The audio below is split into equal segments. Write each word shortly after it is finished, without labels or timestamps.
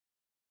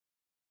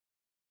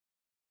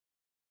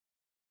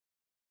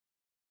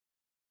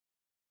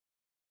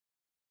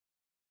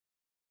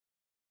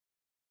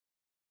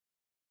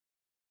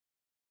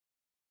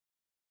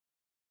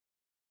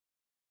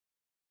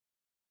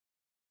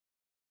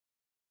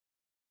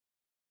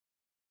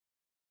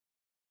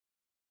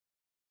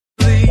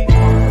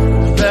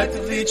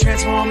collectively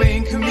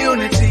transforming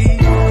community.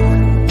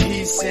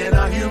 Peace in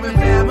our human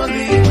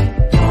family.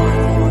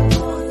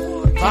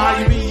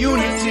 Volume in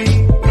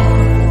unity.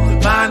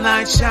 Divine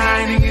light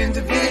shining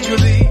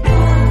individually.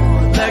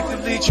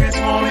 Collectively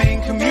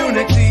transforming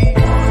community.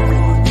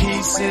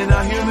 Peace in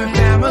our human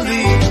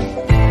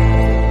family.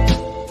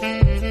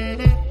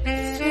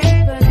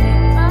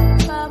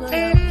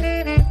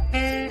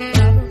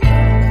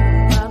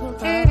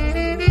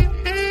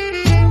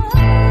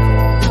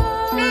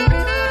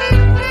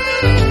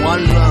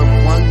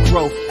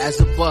 Growth as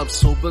above,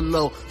 so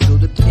below. Feel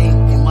the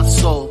pain in my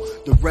soul.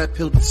 The rep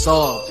he'll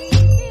dissolve.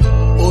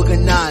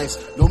 Organized,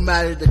 no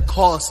matter the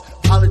cost.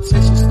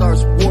 Politicians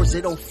starts wars,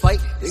 they don't fight,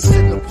 they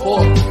send the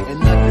poor. And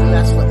nothing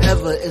lasts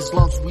forever as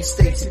long as we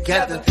stay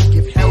together.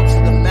 Give hell to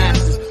the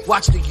masses.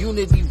 Watch the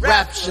unity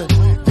rapture.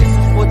 This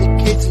is for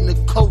the kids and the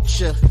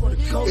culture.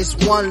 It's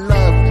one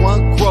love,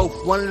 one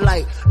growth, one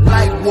light.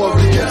 Light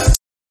warriors.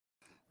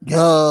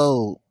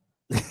 Yo.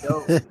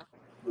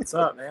 What's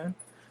up, man?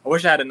 I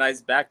wish I had a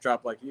nice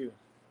backdrop like you.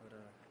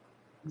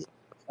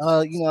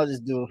 I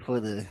just do it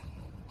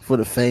for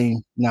the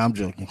fame. No, I'm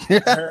joking.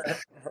 Got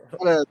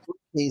a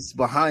case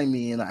behind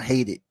me and I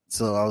hate it.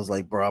 So I was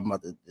like, bro, I'm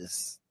about to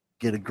just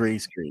get a green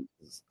screen.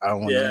 I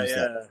don't want to use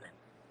that.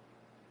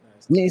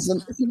 Nice. I mean,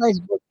 it's a nice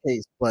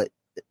bookcase, but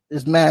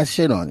there's mad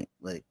shit on it.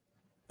 Like,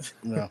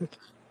 I'm gonna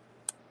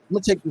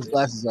take these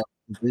glasses off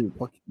and do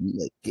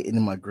like getting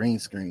in my green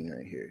screen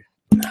right here.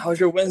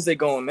 How's your Wednesday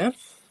going, man?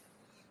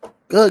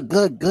 Good,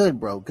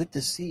 bro. Good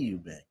to see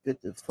you, man.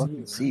 Good to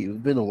fucking see you.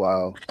 It's been a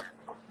while.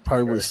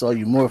 Probably would have saw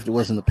you more if there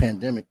wasn't a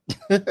pandemic.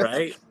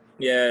 Right?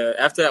 Yeah.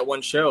 After that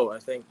one show, I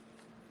think.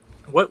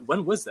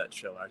 When was that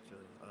show, actually?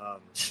 I'm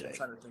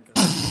trying to think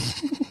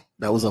of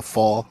That was a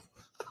fall.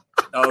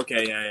 Oh,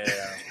 okay,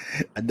 yeah.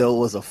 I know it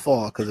was a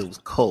fall because it was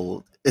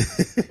cold.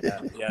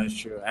 yeah, it's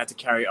true. I had to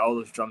carry all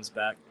those drums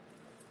back.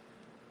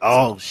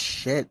 Oh,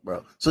 shit,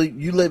 bro. So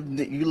you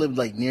lived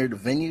like near the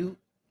venue?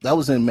 That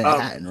was in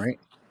Manhattan, right?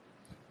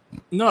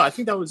 No, I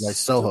think that was like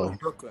Soho,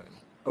 Brooklyn.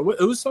 It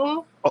was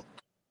Soho. Oh.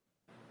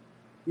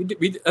 I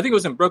think it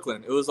was in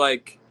Brooklyn. It was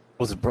like.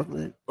 Was it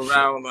Brooklyn?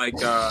 Around like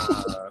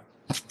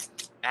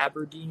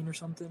Aberdeen or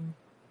something,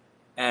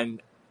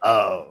 and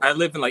I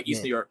live in like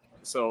East New York,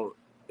 so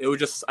it was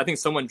just. I think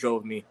someone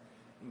drove me,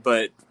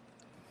 but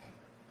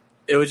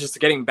it was just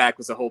getting back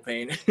was a whole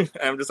pain.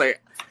 I'm just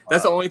like,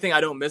 that's the only thing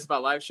I don't miss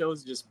about live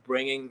shows, just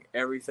bringing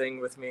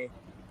everything with me,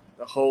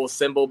 the whole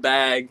cymbal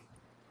bag,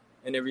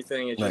 and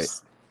everything. It's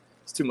just.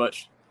 It's too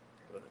much.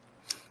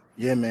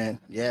 Yeah, man.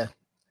 Yeah.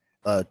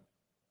 That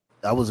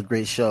was a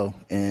great show.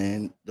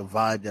 And the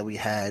vibe that we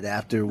had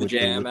after with the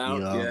jam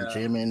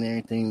and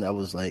everything, that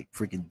was like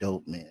freaking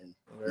dope, man.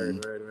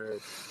 Right.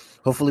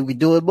 Hopefully we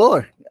do it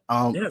more.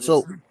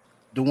 So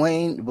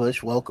Dwayne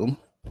Bush, welcome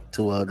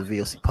to the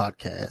VOC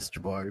podcast,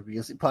 Jabari.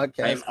 VOC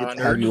podcast. Good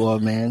to have you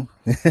on, man.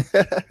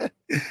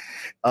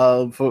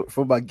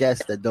 For my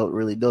guests that don't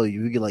really know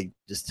you, you can like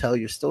just tell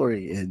your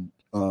story and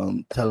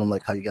tell them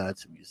like how you got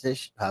into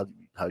musician, how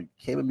you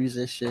became a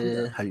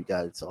musician, how you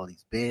got into all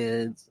these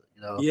bands,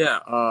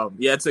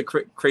 it's a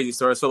crazy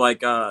story. So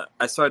like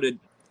I started,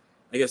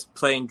 I guess,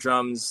 playing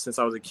drums since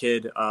I was a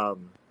kid,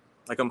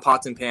 like on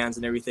pots and pans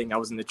and everything. I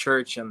was in the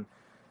church, and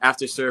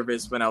after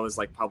service when I was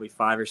like probably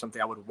 5 or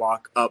something, I would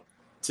walk up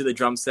to the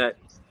drum set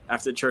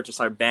after the church and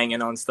start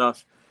banging on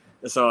stuff.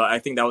 So I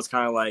think that was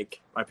kind of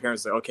like my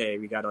parents like, okay,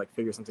 we got to like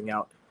figure something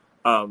out.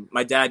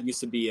 My dad used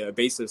to be a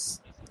bassist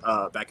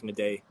back in the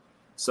day.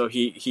 So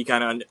he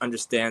kind of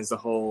understands the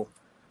whole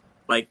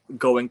like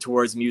going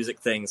towards music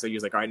thing. So he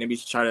was like, all right, maybe you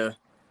should try to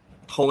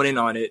hone in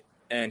on it.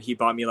 And he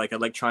bought me like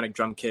electronic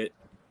drum kit.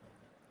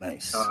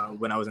 Nice.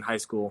 When I was in high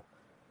school.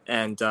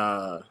 And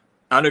I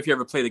don't know if you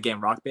ever played the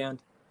game Rock Band.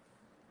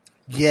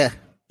 Yeah.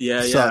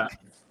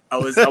 I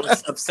was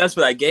obsessed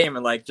with that game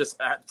and like just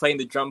playing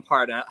the drum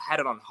part. And I had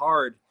it on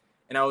hard.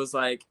 And I was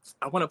like,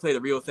 I want to play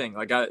the real thing.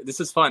 Like this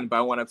is fun, but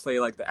I want to play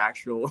like the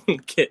actual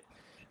kit.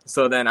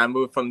 So then I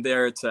moved from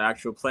there to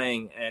actual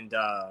playing, and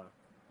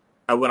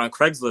I went on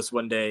Craigslist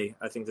one day.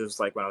 I think this was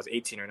like when I was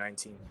 18 or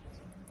 19,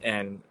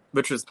 and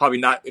which was probably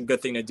not a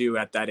good thing to do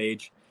at that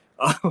age.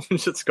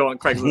 Just go on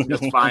Craigslist and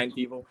just find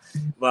people.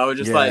 But I was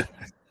just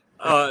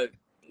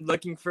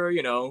looking for,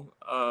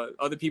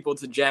 other people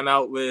to jam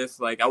out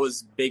with. Like I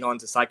was big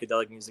onto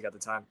psychedelic music at the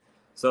time.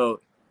 So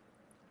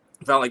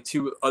I found like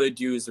 2 other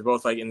dudes. They're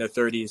both like in their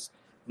 30s.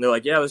 And they're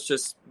like, yeah, let's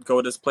just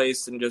go to this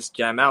place and just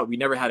jam out. We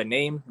never had a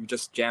name. We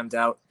just jammed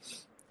out.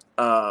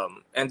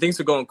 And things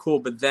were going cool.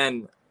 But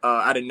then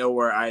out of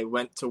nowhere, I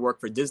went to work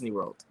for Disney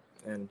World.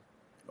 And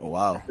oh,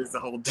 wow. There's the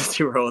whole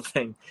Disney World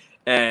thing.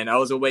 And I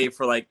was away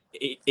for like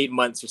 8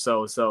 months or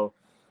so. So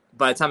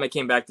by the time I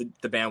came back,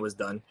 the band was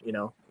done.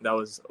 That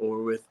was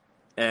over with.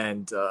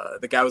 And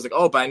the guy was like,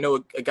 oh, but I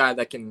know a guy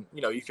that can,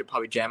 you could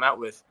probably jam out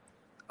with.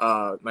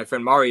 My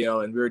friend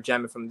Mario. And we were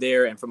jamming from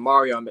there. And from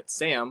Mario, I met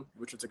Sam,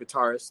 which was a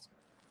guitarist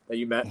that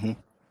you met. Mm-hmm.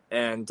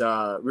 And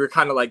we were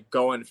kind of like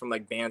going from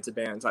like band to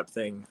band type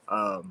thing.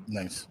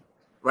 Nice.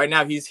 Right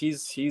now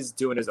he's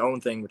doing his own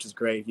thing, which is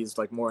great. He's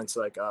like more into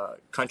like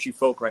country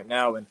folk right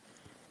now, and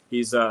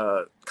he's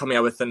coming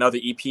out with another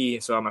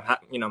EP, so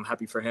I'm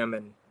happy for him.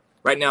 And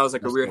right now it's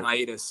like That's a weird dope.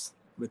 hiatus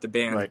with the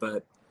band, Right.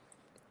 but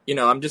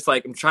I'm just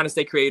like I'm trying to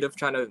stay creative,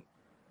 trying to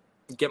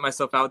get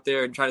myself out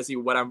there and trying to see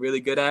what I'm really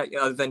good at,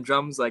 other than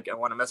drums. Like I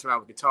want to mess around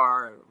with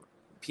guitar, or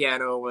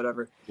piano,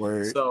 whatever.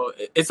 Word. So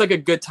it's like a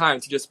good time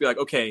to just be like,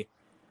 okay,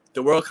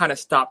 the world kind of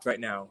stopped right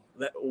now.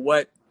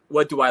 What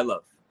do I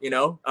love?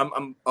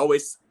 I'm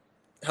always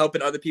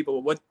helping other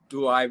people. What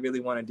do I really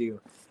want to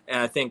do? And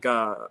I think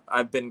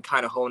I've been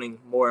kind of honing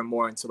more and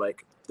more into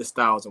like the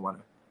styles I want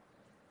to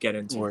get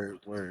into.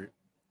 Word.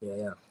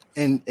 Yeah.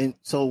 And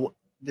so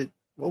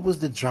what was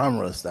the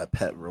genres that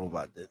Pet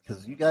Robot did?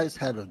 Because you guys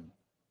had a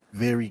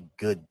very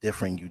good,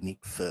 different,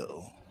 unique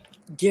feel.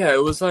 Yeah,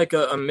 it was like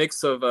a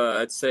mix of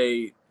I'd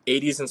say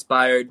 80s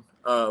inspired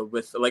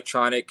with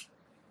electronic,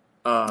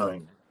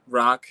 Right.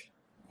 rock,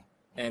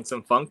 and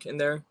some funk in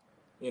there.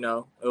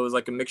 It was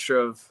like a mixture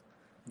of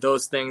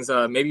those things.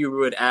 Maybe we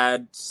would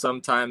add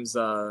sometimes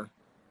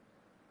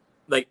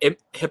like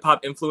hip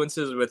hop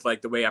influences with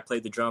like the way I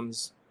played the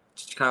drums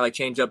to kind of like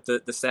change up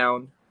the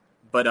sound.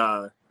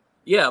 But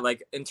yeah,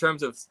 like in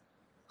terms of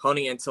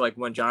honing into like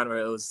one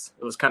genre, it was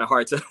kind of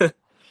hard to put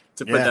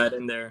that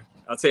in there.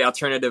 I'd say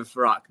alternative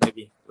rock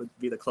maybe would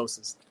be the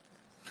closest.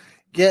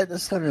 Yeah,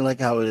 that's kind of like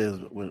how it is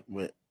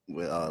with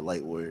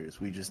Light Warriors.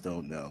 We just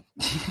don't know.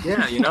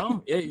 Yeah,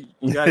 yeah,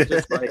 you guys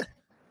just like,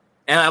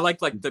 and I like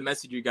the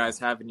message you guys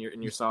have in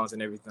your songs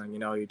and everything.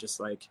 You just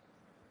like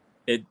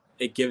it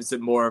gives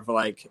it more of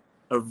like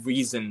a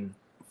reason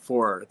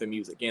for the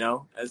music.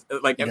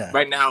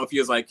 Right now it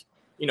feels like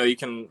you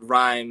can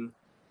rhyme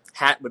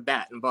hat with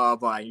bat and blah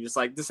blah. You're just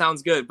like, this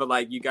sounds good, but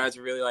like you guys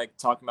are really like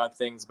talking about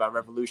things about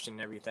revolution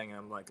and everything. And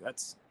I'm like,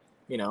 that's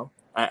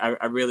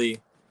I really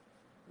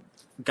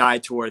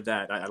guide toward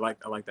that. I like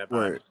that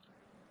vibe.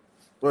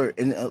 Word.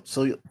 And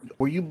so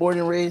were you born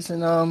and raised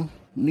in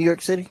New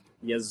York City?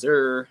 Yes,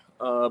 sir.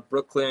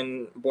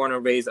 Brooklyn, born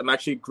and raised. I'm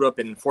actually grew up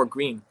in Fort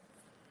Greene,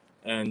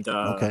 and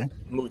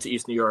moved to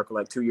East New York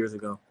like 2 years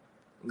ago.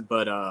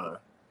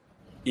 But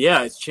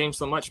yeah, it's changed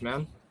so much,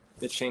 man.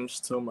 It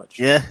changed so much.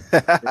 Yeah.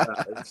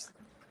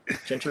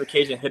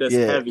 Gentrification hit us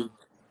heavy.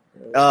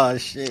 Oh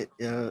shit!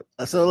 Yeah.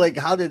 So like,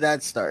 how did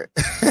that start?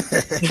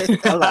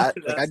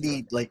 I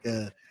need like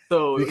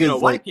so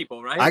because, white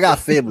people, right? I got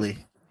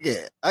family.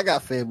 Yeah, I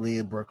got family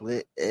in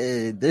Brooklyn,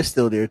 and they're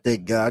still there,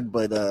 thank God.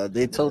 But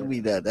they told me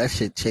that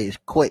shit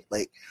changed quick.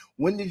 Like,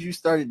 when did you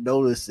start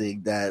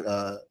noticing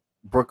that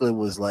Brooklyn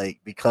was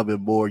like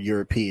becoming more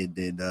European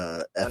than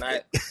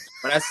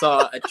when I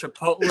saw a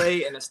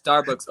Chipotle and a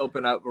Starbucks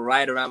open up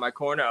right around my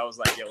corner, I was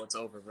like, yo, it's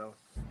over, bro.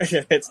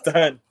 It's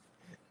done.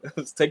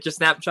 Let's take your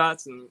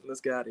snapshots and let's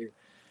get out of here.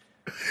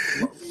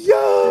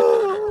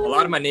 Yo! A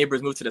lot of my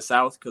neighbors moved to the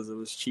south because it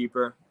was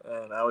cheaper,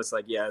 and I was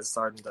like, yeah, it's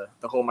starting the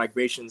whole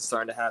migration is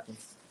starting to happen.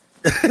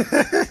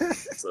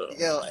 So.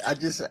 Yo,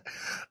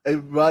 it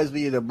reminds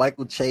me of the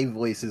Michael Che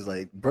voices,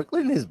 like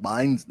Brooklyn is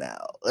mine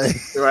now.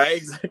 Right,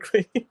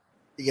 exactly.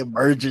 The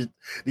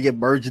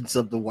emergence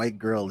of the white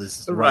girl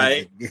is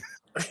right.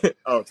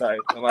 Oh, sorry,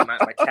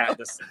 my cat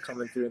just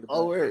coming through.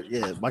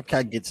 Yeah, my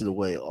cat gets in the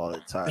way all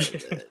the time.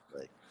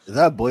 Like, is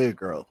that a boy or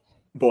girl?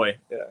 Boy,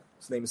 yeah.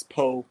 His name is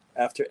Poe,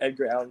 after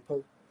Edgar Allan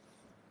Poe.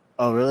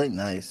 Oh, really?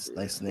 Nice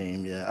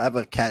name. Yeah, I have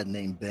a cat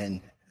named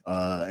Ben,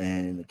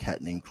 and a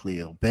cat named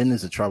Cleo. Ben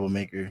is a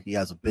troublemaker. He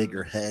has a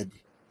bigger head.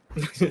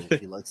 So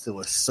he likes to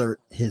assert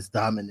his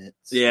dominance.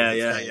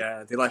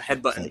 Yeah. They like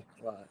headbutting.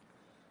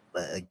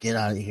 Like, get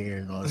out of here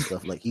and all that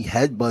stuff. Like, he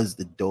headbutts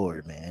the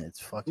door, man. It's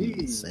fucking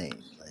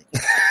insane. Like,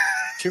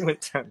 too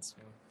intense,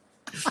 man.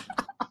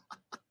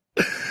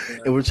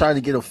 And we're trying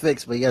to get him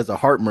fixed, but he has a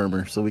heart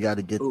murmur, so we got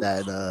to get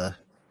that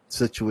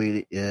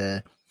situated.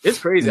 Yeah, it's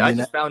crazy. I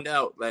just found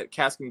out that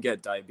cats can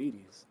get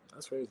diabetes.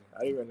 That's crazy.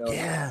 I didn't even know.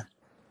 Yeah,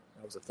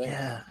 that was a thing.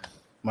 Yeah,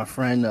 my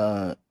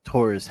friend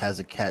Taurus has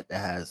a cat that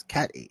has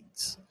cat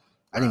AIDS.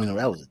 I didn't even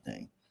know that was a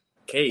thing.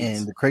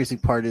 And the crazy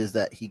part is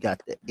that he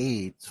got the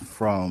AIDS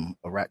from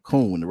a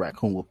raccoon when the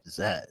raccoon whooped his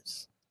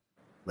ass.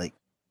 Like,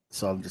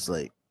 so I'm just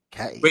like,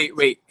 cat AIDS.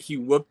 Wait, he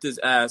whooped his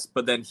ass,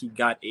 but then he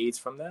got AIDS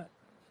from that?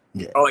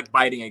 Yeah. Oh, like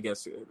biting, I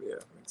guess. Yeah,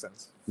 makes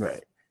sense.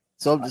 Right.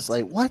 So I'm just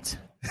like, what?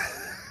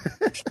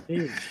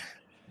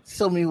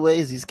 So many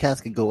ways these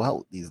cats could go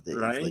out these days.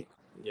 Right? Like,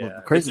 yeah.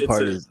 The crazy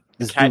part is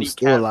this dude's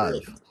still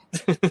alive.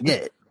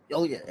 Yeah.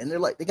 Oh, yeah. And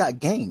they got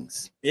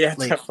gangs. Yeah,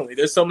 like, definitely.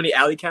 There's so many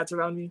alley cats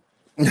around me.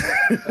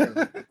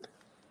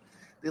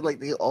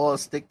 They all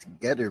stick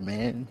together,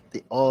 man.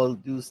 They all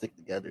do stick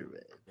together,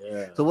 man.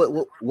 Yeah.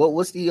 So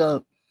what's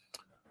the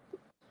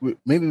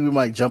maybe we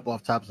might jump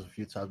off topics a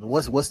few times, but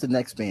what's the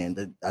next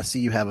band? I see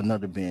you have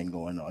another band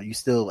going on. Are you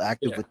still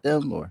active with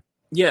them, or?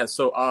 Yeah,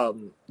 so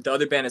the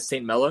other band is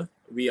Saint Mela.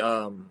 We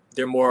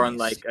they're more on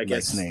like, I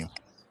guess, name,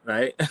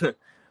 right?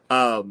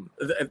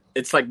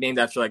 It's like named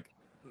after like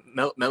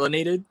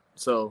melanated.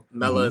 So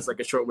Mela is like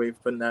a short way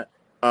of putting that.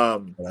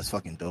 That's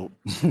fucking dope.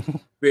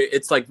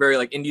 It's like very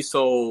like indie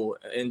soul,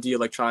 indie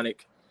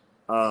electronic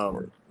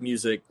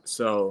music.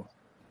 So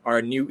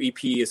our new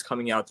EP is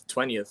coming out the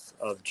 20th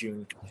of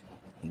June.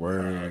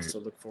 Word. So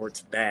look forward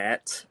to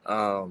that.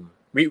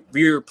 We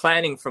were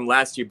planning from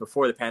last year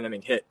before the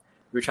pandemic hit.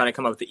 We were trying to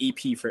come up with the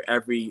EP for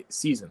every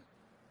season.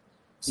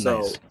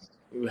 So Nice.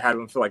 we had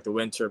one for like the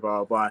winter,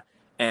 blah blah blah.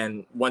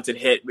 And once it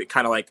hit, we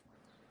kind of like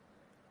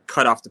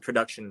cut off the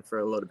production for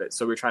a little bit.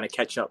 So we were trying to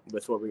catch up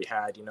with what we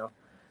had, you know.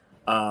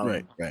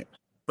 Right.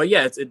 But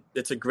yeah,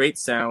 it's a great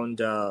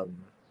sound, and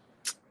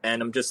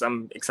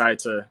I'm excited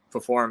to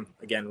perform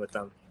again with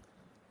them.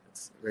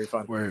 It's very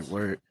fun.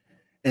 Word.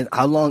 And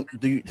how long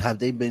have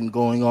they been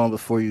going on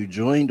before you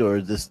joined,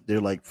 or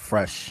they're like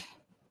fresh?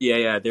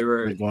 Yeah, they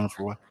were Been going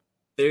for a while.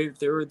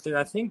 they were there,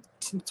 I think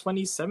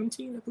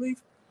 2017, I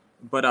believe.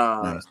 But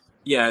Nice.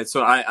 yeah,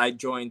 so I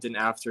joined in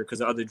after because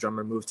the other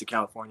drummer moved to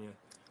California.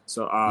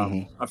 So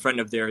a friend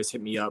of theirs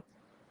hit me up,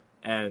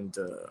 and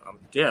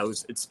yeah,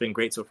 it's been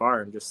great so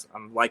far.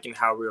 I'm liking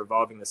how we're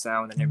evolving the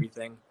sound and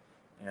everything,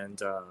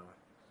 and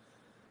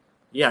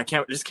yeah, I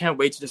can't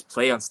wait to just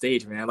play on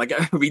stage, man. Like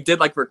we did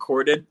like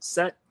recorded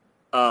set,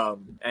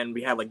 and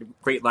we had like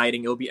great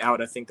lighting. It'll be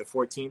out I think the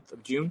 14th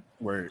of June.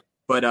 Word.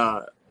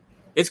 But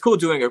it's cool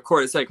doing a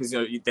recorded set because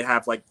they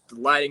have like the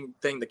lighting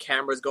thing, the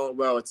camera's going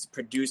well, it's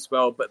produced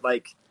well, but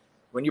like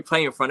when you're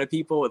playing in front of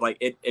people, like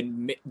it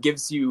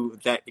gives you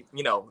that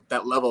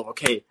that level of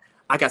okay,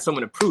 I got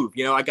someone to prove,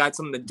 I got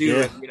something to do,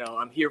 Yeah. and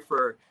I'm here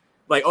for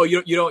like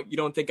you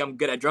don't think I'm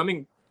good at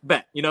drumming,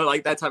 bet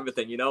like that type of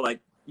thing, like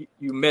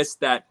you miss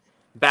that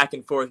back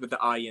and forth with the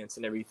audience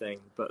and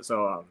everything, but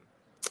so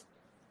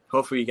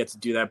hopefully you get to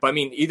do that. But I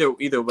mean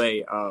either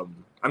way,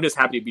 I'm just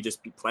happy to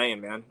be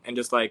playing, man, and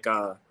just like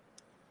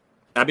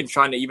I've been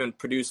trying to even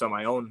produce on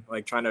my own,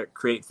 like trying to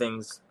create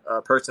things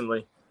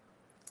personally.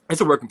 It's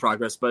a work in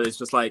progress, but it's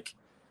just like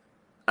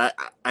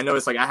I know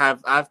it's like I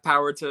have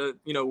power to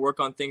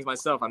work on things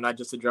myself. I'm not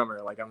just a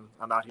drummer. Like I'm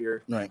out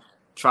here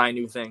trying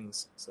new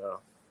things. So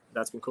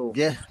that's been cool.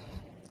 Yeah,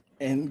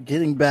 and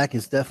getting back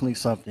is definitely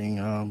something.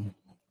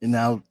 And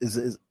now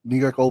is New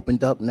York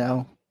opened up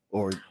now,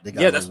 or they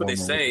got that's what they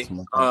say.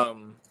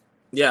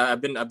 Yeah, I've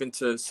been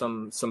to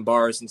some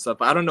bars and stuff.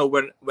 But I don't know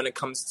when it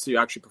comes to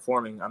actually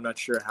performing. I'm not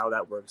sure how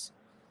that works.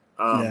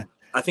 I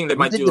think they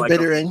might do the like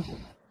bitter end.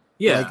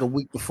 Yeah, like a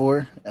week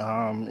before,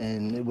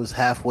 and it was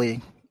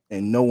halfway,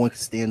 and no one could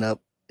stand up.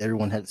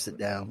 Everyone had to sit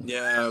down.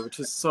 Yeah, which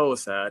is so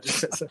sad.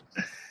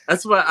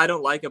 That's what I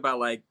don't like about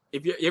like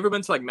if you ever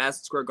been to like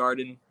Madison Square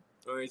Garden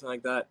or anything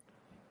like that,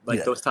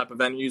 like those type of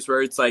venues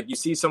where it's like you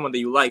see someone that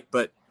you like,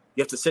 but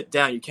you have to sit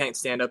down. You can't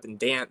stand up and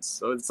dance.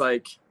 So it's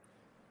like,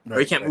 or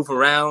you can't move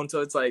around.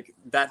 So it's like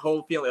that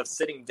whole feeling of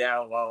sitting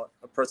down while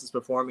a person's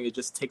performing. It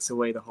just takes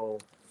away the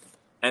whole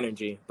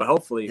energy. But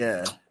hopefully,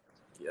 yeah.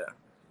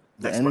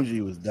 The energy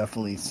was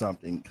definitely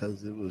something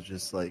because it was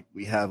just like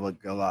we have like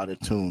a lot of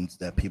tunes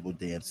that people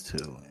dance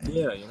to.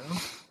 And,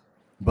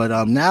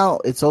 But now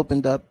it's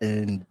opened up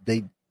and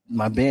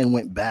my band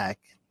went back.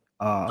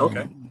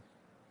 Okay.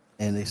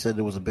 And they said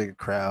there was a bigger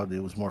crowd. It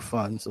was more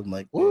fun. So I'm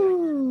like,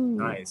 woo.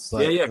 Nice.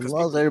 But yeah. as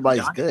long as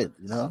everybody's good,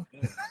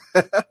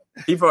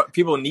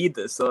 People need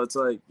this. So it's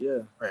like, yeah.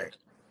 Right.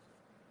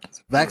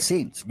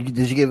 Vaccines.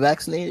 Did you get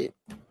vaccinated?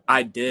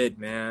 I did,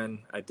 man.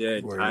 I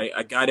did. Word.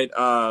 I got it.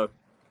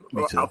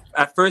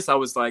 At first, I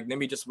was like, let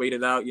me just wait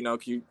it out,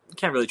 you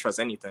can't really trust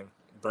anything.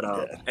 But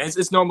and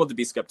it's normal to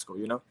be skeptical,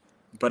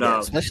 But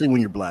especially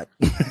when you're black.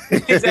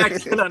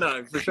 Exactly.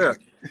 No, for sure.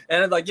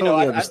 And like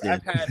Totally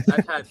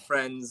I've had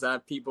friends, I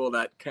have people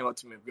that came up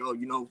to me,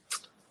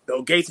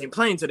 Bill Gates ain't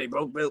playing today,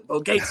 bro.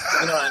 Bill Gates,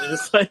 and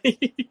it's like,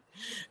 and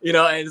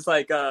it's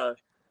like,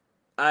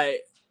 I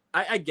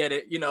get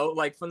it,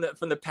 like from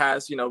the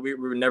past, we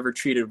were never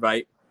treated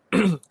right,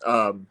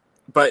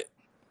 but.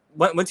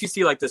 Once you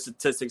see like the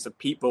statistics of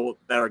people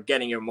that are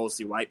getting it,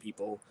 mostly white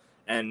people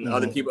and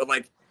other people,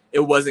 like it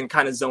wasn't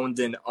kind of zoned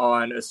in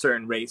on a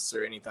certain race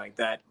or anything like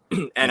that.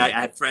 And I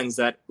had friends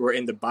that were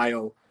in the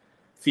bio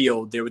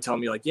field. They would tell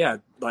me like,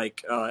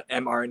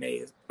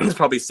 mRNA is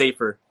probably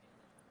safer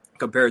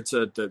compared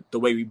to the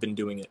way we've been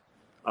doing it.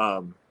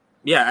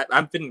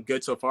 I've been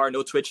good so far.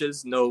 No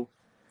twitches, no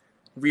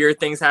weird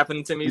things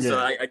happening to me. So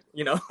I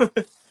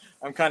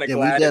I'm kind of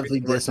glad. We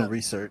definitely did some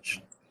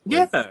research.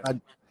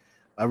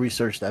 I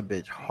researched that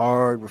bitch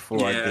hard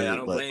before I did it. I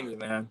don't blame you,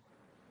 man.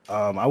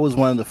 I was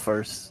one of the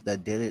first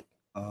that did it.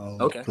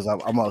 Because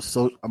I'm a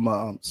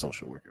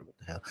social worker. What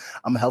the hell?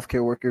 I'm a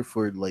healthcare worker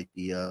for like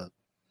the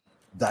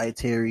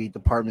dietary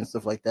department,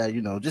 stuff like that.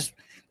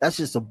 That's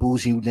just a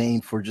bougie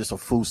name for just a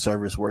food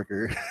service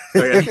worker.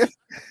 Okay.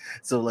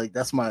 So like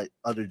that's my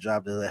other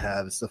job that I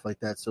have and stuff like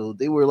that. So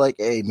they were like,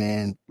 "Hey,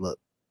 man, look,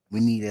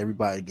 we need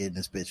everybody getting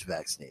this bitch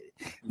vaccinated."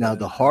 Now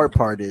the hard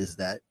part is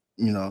that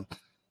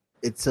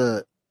it's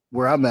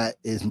where I'm at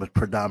is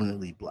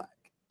predominantly black.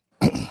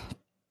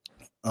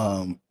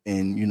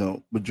 And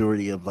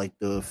majority of like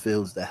the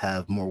fields that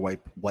have more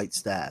white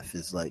staff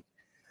is like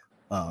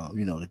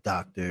the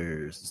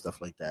doctors and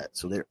stuff like that.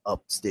 So they're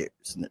upstairs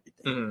and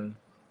everything.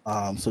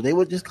 So they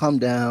would just come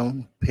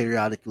down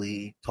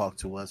periodically, talk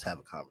to us, have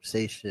a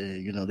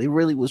conversation. They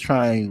really was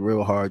trying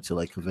real hard to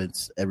like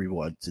convince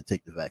everyone to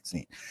take the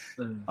vaccine.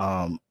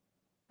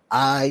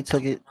 I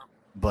took it.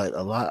 but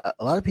a lot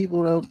of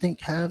people don't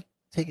think have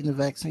taken the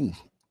vaccine.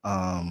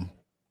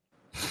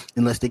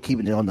 Unless they're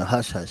keeping it on the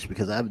hush hush,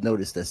 because I've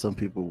noticed that some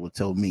people will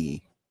tell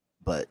me,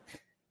 but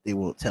they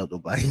won't tell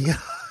nobody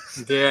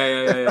else.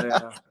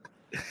 Yeah.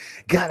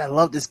 God, I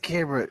love this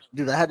camera,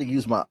 dude. I had to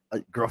use my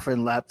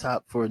girlfriend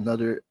laptop for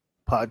another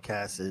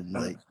podcast, and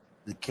like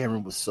the camera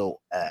was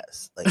so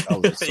ass. Like I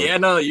was so Yeah,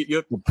 no,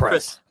 you're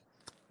impressed.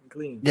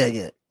 Clean.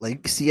 Yeah. Like you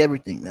can see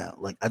everything now.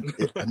 Like I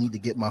need to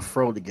get my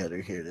fro together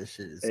here. This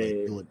shit is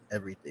like doing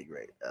everything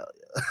right now.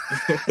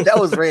 Yeah. That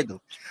was random,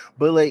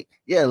 but like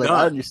yeah, like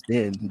I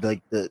understand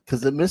like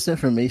because the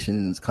misinformation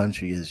in this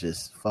country is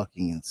just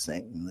fucking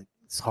insane. Like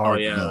it's hard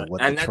to know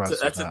what and to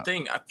trust. That's the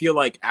thing. I feel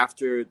like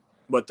after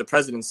the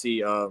presidency,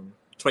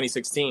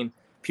 2016,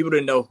 people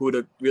didn't know who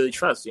to really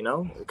trust. You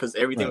know, because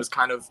everything was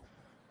kind of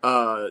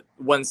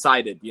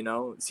one-sided. You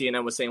know,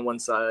 CNN was saying one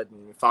side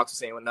and Fox was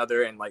saying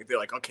another, and like they're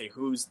like, okay,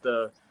 who's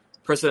the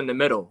person in the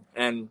middle?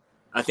 And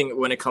I think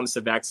when it comes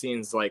to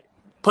vaccines, like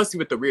plus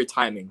with the weird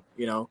timing,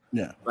 you know,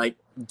 like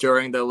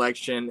during the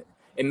election,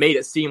 it made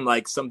it seem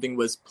like something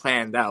was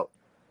planned out.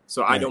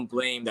 So I don't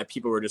blame that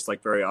people were just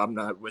like I'm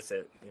not with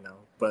it, you know.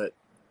 But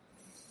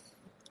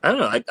I don't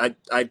know.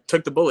 I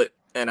took the bullet,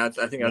 and I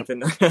think I've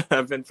been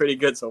I've been pretty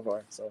good so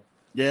far. So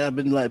yeah, I've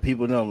been letting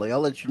people know. Like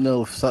I'll let you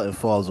know if something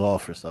falls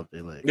off or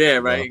something. Like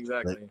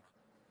exactly. Like,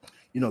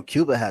 you know,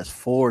 Cuba has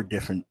 4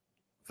 different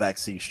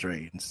vaccine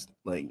strains.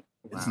 Like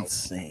it's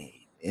insane,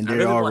 and they're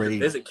really already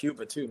want to visit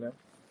Cuba too, man.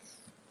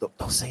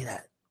 Don't say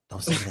that.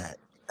 Don't say that.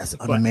 That's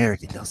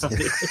un-American. Don't say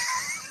that.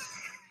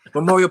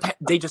 Memorial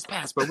Day just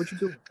passed, bro. What you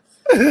doing?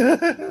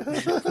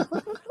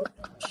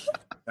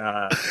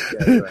 Right.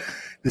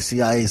 The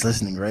CIA is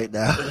listening right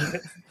now.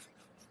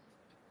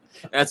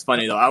 That's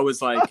funny though. I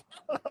was like,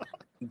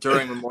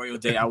 during Memorial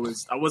Day, I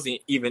wasn't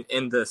even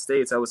in the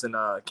States. I was in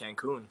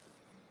Cancun.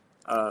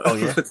 Oh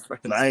yeah,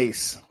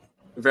 nice.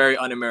 Very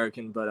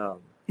un-American, but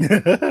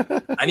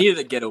I needed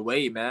to get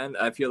away, man.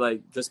 I feel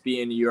like just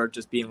being in New York,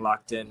 just being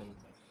locked in, and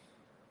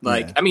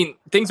like I mean,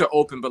 things are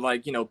open, but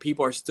like you know,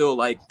 people are still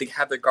like they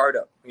have their guard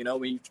up. You know,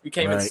 we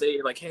can't even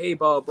say like, hey,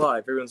 blah blah.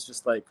 If everyone's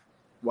just like,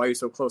 why are you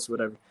so close or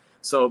whatever.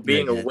 So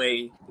being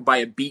away by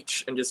a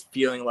beach and just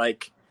feeling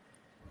like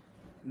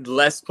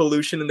less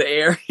pollution in the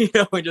air, you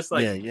know, and just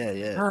like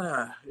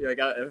like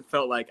I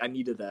felt like I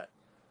needed that.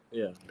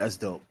 Yeah, that's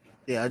dope.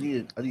 Yeah, I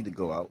need to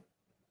go out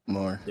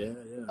more. Yeah.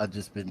 I've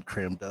just been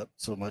crammed up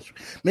so much.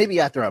 Maybe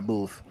after I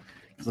move,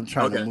 because I'm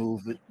trying to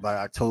move it by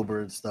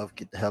October and stuff.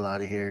 Get the hell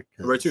out of here.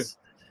 Where to?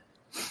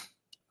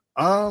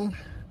 I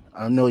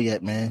don't know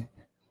yet, man.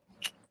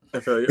 I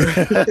feel you.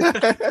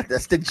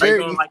 That's the journey.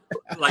 Are you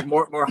going like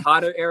more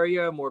hotter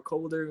area, more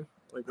colder?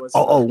 Like what's?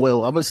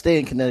 Well, I'm gonna stay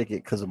in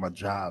Connecticut because of my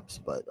jobs,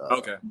 but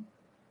okay.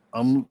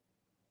 I'm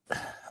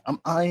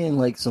eyeing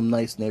like some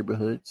nice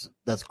neighborhoods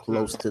that's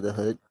close to the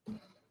hood.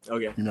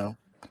 Okay. You know,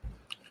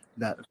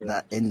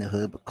 not in the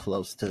hood, but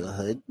close to the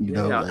hood. You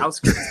know, like,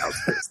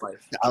 outskirts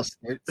life.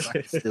 Outskirts, I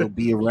can still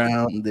be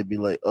around, and they'd be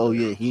like, "Oh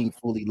yeah, he ain't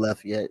fully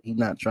left yet. He's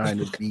not trying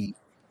to be."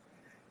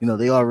 You know,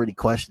 they already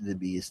questioned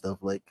me and stuff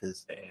like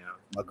because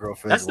my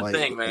girlfriend's That's the white.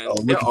 thing, man. Oh,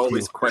 they're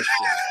always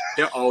questioning.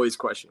 They're always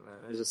questioning, man.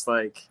 It's just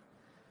like,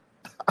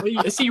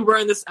 I see you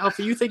wearing this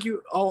outfit. You think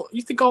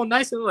all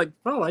nice, and like,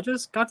 bro, I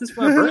just got this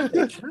for my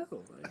birthday. Chill.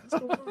 Like, what's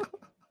going on?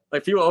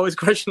 Like people always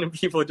questioning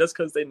people just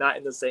because they're not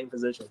in the same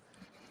position.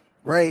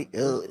 Right,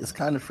 it's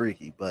kind of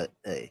freaky, but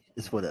hey,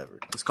 it's whatever.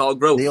 It's called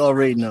growth. They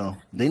already know.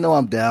 They know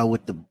I'm down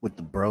with the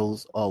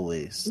bros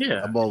always.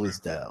 Yeah, I'm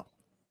always down.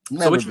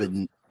 Never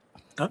been.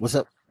 Huh? What's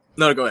up?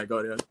 No, go ahead.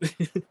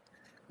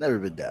 Never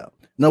been down.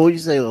 No, what you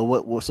say?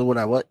 What? So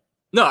what?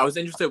 No, I was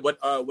interested.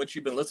 What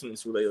you've been listening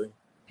to lately?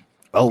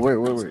 Oh,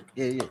 where?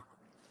 Yeah.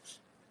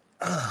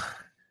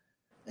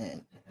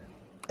 Man,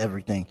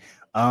 everything.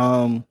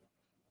 I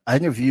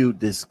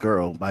interviewed this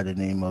girl by the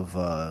name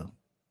of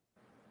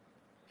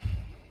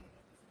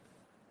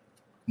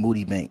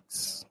Moody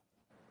Banks.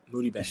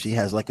 She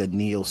has like a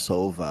neo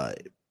soul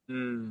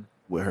vibe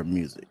with her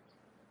music.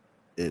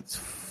 It's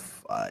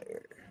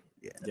fire.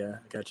 Yeah,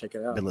 I gotta check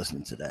it out. I've been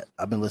listening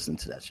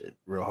to that shit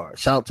real hard.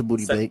 Shout out to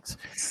Moody Banks.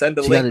 Send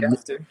the link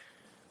after.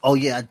 Oh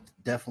yeah, I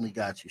definitely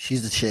got you.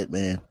 She's the shit,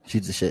 man.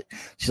 She's the shit.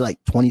 She's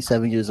like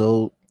 27 years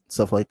old,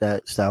 stuff like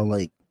that. Sound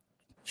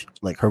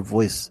like her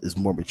voice is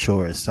more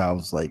mature. It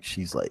sounds like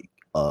she's like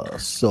a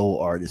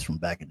soul artist from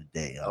back in the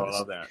day. I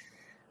love that.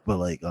 But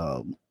like,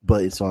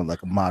 but it's on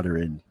like a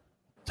modern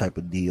type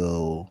of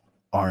neo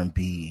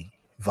R&B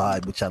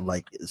vibe, which I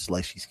like. It's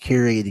like she's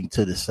curating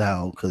to the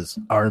sound because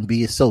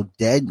R&B is so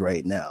dead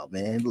right now,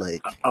 man.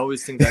 Like I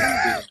always think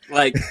that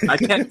like I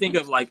can't think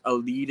of like a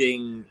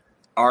leading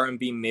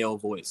R&B male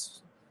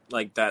voice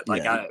like that.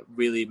 Like I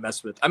really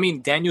mess with. I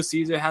mean, Daniel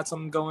Caesar had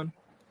something going,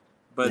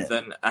 but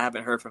then I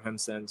haven't heard from him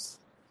since.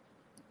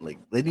 Like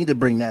they need to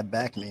bring that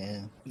back,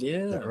 man.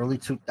 Yeah, the early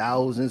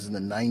 2000s and the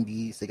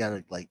 90s. They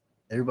gotta like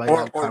everybody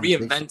or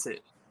reinvent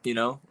it. You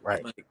know,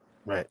 right? Like,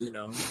 right. You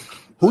know,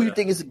 who you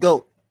think is the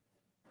GOAT?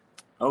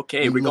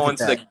 Okay, we're going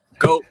to the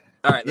GOAT.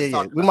 All right, let's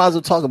talk. We might as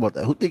well talk about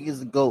that. Who think is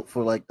the GOAT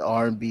for like the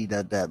R&B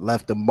that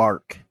left a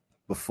mark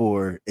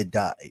before it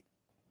died?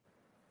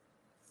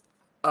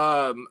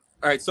 All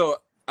right,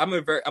 so I'm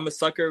a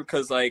sucker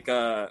because like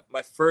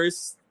my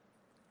first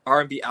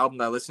R&B album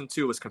that I listened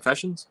to was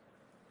Confessions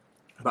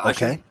by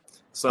Usher. Okay.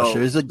 So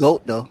Usher is a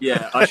GOAT, though.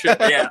 yeah, Usher.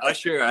 Yeah,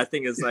 Usher. I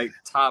think is like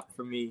top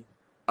for me.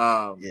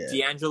 Yeah.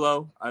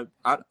 D'Angelo.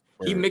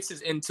 He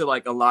mixes into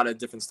like a lot of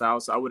different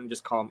styles, so I wouldn't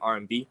just call him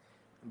R&B,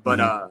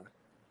 but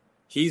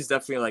he's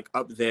definitely like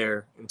up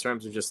there in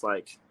terms of just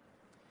like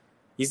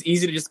he's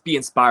easy to just be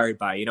inspired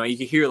by. You know, you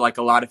can hear like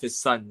a lot of his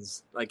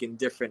sons like in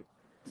different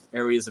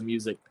areas of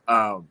music.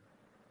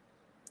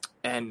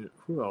 And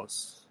who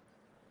else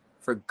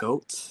for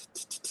GOAT?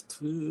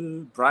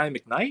 Brian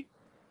McKnight,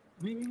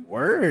 maybe.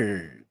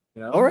 Word.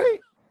 You know? All right.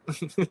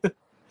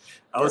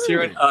 I was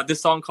hearing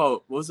this song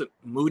called, what was it?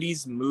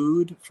 Moody's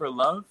Mood for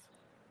Love.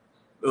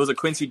 It was a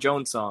Quincy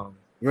Jones song.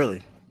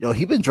 Really? Yo,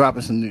 he been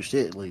dropping some new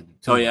shit lately.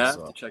 Too, Oh yeah,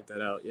 so. check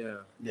that out. Yeah.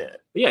 Yeah.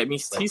 But yeah, I mean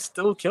he's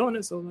still killing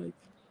it. So like,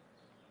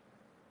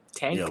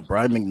 Tank. Yo,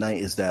 Brian McKnight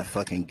is that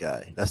fucking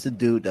guy. That's the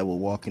dude that will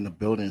walk in the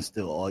building and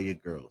steal all your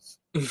girls.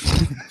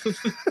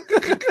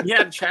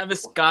 Yeah,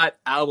 Travis Scott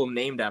album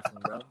named after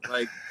him, bro.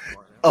 Like,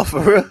 Oh, for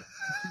real?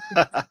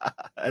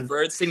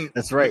 Birds sing.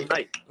 That's right.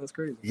 Night. That's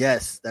crazy.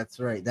 Yes, that's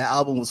right. That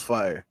album was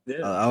fire.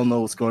 Yeah. I don't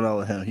know what's going on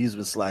with him. He's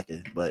been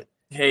slacking, but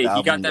Hey, the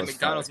he got album that was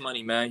McDonald's fire.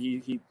 money, man. He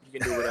can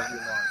do whatever he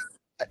wants.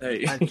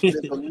 Hey, I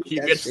couldn't believe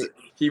that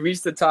he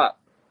reached the top.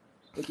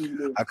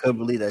 I couldn't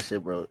believe that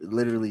shit, bro. It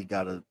literally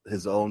got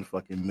his own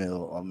fucking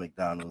meal on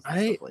McDonald's. And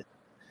Right. stuff like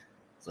that.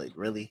 It's like,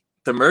 really?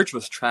 The merch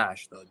was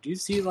trash, though. Do you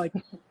see like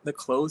the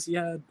clothes he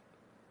had?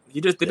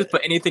 They just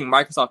put anything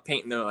Microsoft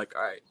Paint, and they're like,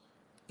 all right,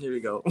 here we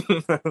go.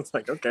 It's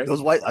like, okay.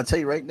 Those white, I'll tell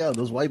you right now,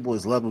 those white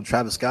boys love them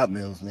Travis Scott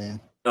meals, man.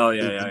 Oh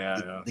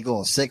yeah. They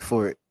going sick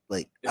for it.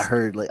 Like I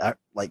heard,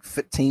 like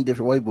 15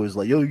 different white boys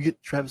like, yo, you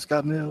get Travis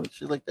Scott meal and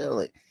shit like that.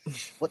 Like,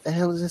 what the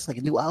hell is this? Like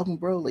a new album,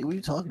 bro? Like, what are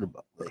you talking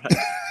about? Like,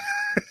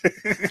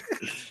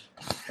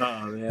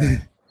 Oh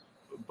man.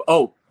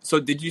 Oh, so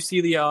did you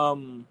see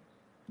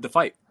the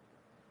fight?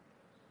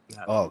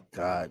 oh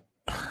God.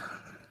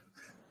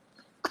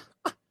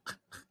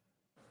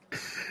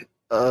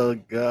 Oh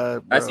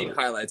God, bro. I seen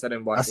highlights. I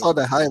didn't watch. I saw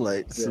the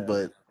highlights, Yeah.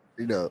 but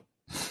you know.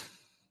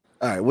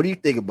 All right, what do you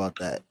think about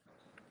that?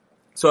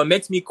 So it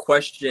makes me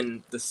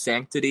question the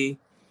sanctity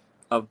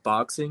of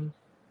boxing,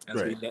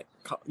 as Right.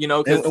 you know,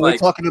 And because we're like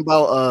talking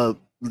about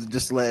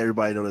just to let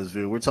everybody know this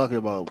video. We're talking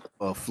about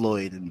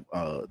Floyd and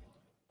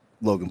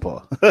Logan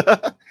Paul.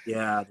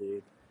 yeah,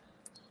 dude.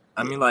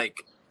 I mean,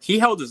 like he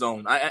held his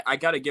own. I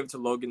gotta give it to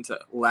Logan to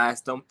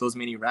last those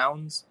many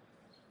rounds.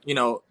 You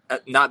know,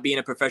 not being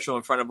a professional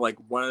in front of like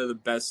one of the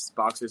best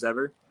boxers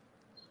ever.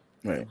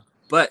 Right.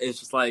 But it's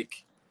just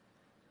like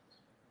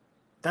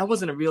that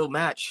wasn't a real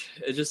match.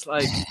 It's just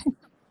like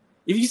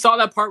if you saw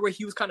that part where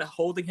he was kind of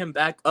holding him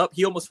back up,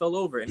 he almost fell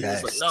over, and he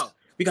was like, Yes. "No,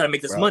 we gotta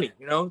make this Bro. money,"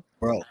 you know,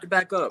 Bro, get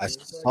back up. I And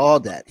it's like, saw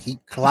that. He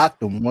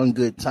clocked him one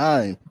good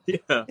time, yeah,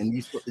 and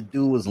the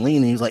dude was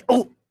leaning. He was like,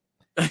 "Oh,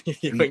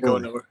 you ain't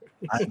going nowhere.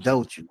 I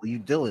don't you. What you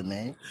doing,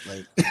 man?"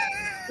 Like,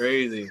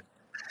 Crazy.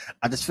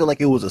 I just feel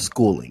like it was a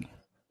schooling.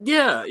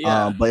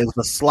 Yeah. But it was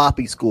a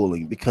sloppy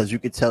schooling because you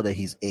could tell that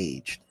he's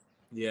aged.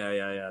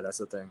 Yeah. That's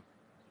the thing.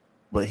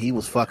 But he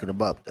was fucking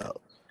him up though.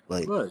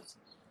 Like,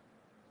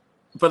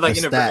 But like the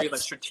in a very stats.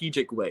 like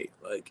strategic way.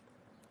 Like,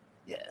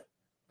 yeah.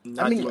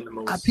 not I mean, doing the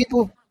most.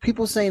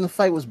 people saying the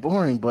fight was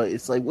boring, but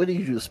it's like, what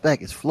did you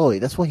expect? It's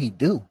Floyd. That's what he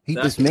do. He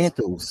Exactly.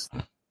 dismantles.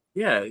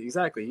 Yeah,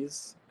 exactly.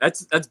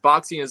 That's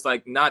boxing is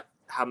like not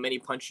how many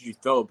punches you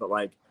throw, but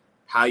like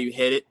how you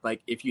hit it.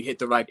 Like if you hit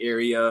the right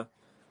area,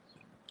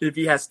 if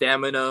he has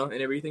stamina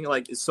and everything,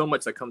 like it's so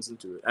much that comes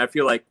into it. I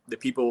feel like the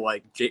people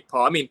like Jake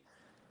Paul. I mean,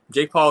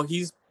 Jake Paul,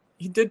 he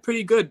did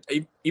pretty good,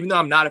 even though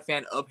I'm not a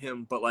fan of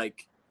him. But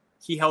like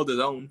he held his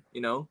own,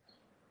 you know,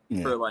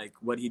 for like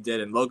what he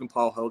did, and Logan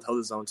Paul held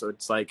his own. So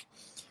it's like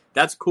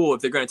that's cool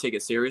if they're gonna take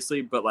it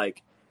seriously. But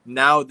like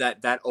now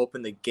that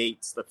opened the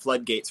gates, the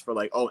floodgates for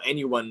like, oh,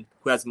 anyone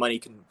who has money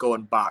can go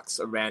and box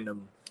a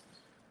random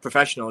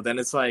professional. Then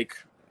it's like,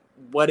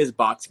 what is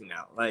boxing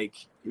now? Like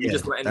you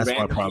just letting that's my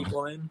random problem.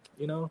 people in,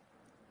 you know?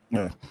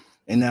 Yeah.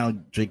 And now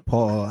Jake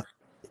Paul,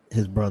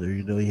 his brother,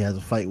 you know, he has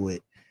a fight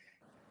with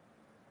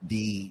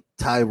the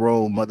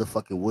Tyrone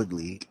motherfucking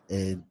Woodley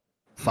and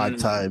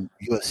 5-time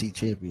UFC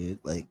champion.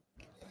 Like,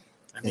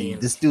 I mean,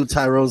 and this dude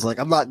Tyrone's like,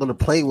 I'm not gonna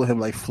play with him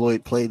like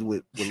Floyd played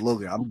with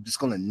Logan. I'm just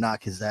gonna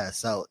knock his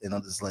ass out. And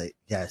I'm just like,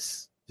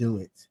 yes, do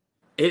it.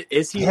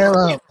 is he? Hell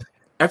up.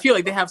 I feel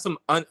like they have some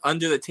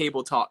under the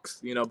table talks,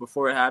 you know,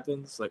 before it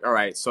happens. Like, all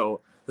right,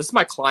 so this is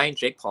my client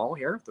Jake Paul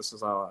here. This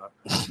is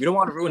you don't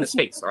want to ruin his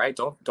face, all right?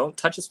 Don't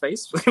touch his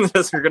face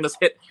because you're gonna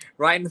hit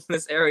right in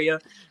this area.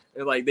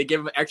 And like they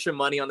give him extra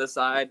money on the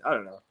side. I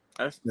don't know.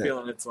 I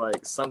feel it's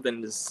like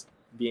something is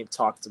being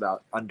talked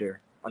about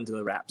under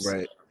the wraps.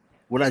 Right.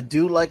 What I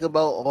do like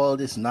about all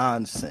this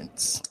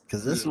nonsense,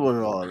 because this is what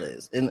it all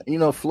is. And you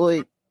know,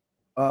 Floyd,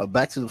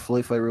 back to the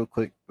Floyd fight real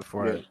quick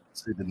before I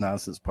say the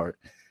nonsense part.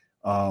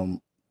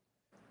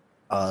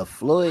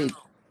 Floyd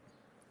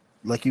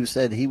like you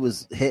said, he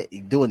was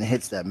doing the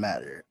hits that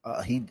matter.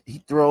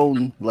 He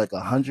thrown like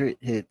 100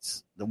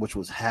 hits, which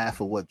was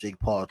half of what Jake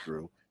Paul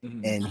threw,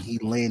 and he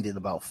landed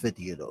about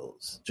 50 of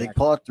those. Jake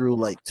Paul threw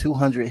like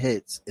 200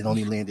 hits and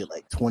only landed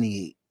like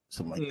 28,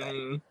 something like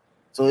that.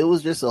 So it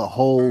was just a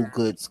whole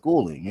good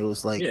schooling. It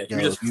was like, yeah, you're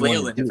just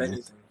flailing, if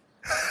anything.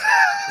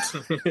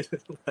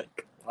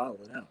 Like, wow,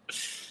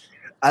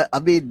 I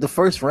mean, the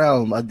first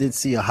round, I did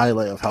see a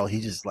highlight of how he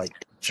just like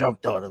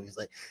jumped on him. He's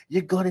like,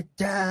 "You're gonna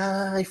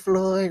die,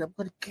 Floyd. I'm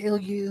gonna kill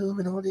you,"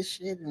 and all this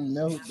shit. And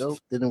no,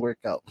 didn't work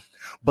out.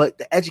 But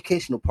the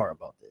educational part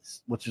about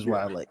this, which is why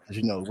I like,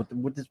 because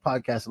with this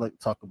podcast, I like to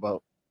talk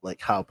about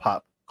like how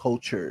pop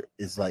culture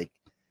is like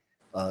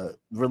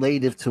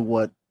relative to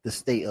what the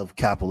state of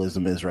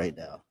capitalism is right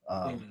now.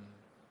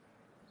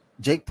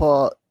 Jake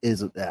Paul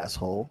is an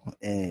asshole,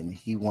 and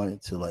he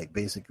wanted to like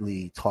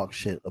basically talk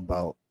shit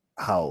about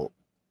how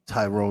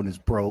Tyrone is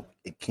broke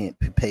and can't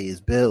pay his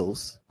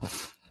bills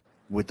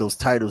with those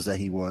titles that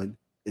he won.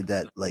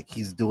 That like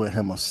he's doing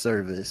him a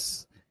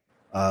service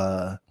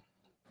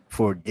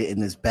for getting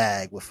this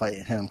bag with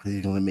fighting him because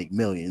he's going to make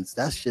millions.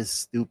 That's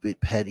just stupid,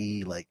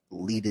 petty, like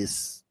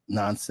elitist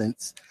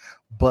nonsense.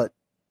 But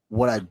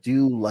what I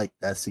do like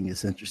that thing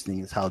is interesting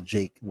is how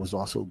Jake was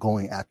also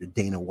going after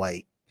Dana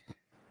White,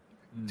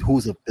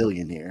 who's a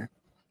billionaire.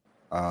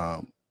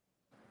 And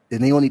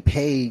they only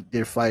pay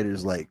their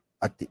fighters like,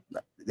 I think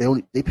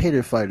they pay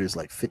their fighters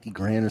like 50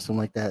 grand or something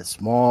like that,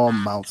 small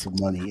amounts of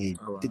money.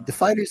 The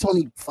fighters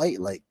only fight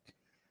like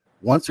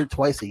once or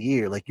twice a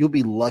year. Like you'll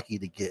be lucky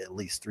to get at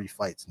least 3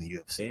 fights in the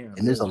UFC.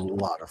 And there's a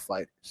lot of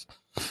fighters.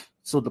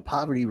 So the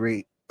poverty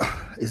rate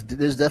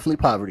there's definitely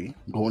poverty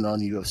going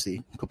on in the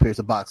UFC compared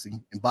to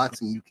boxing. In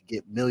boxing, you could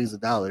get millions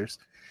of dollars.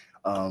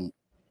 I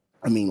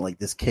mean, like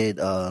this kid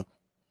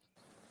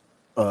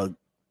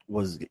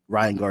was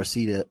Ryan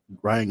Garcia,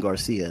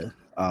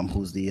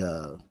 who's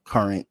the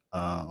current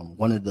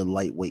one of the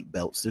lightweight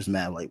belts. There's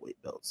mad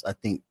lightweight belts. I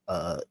think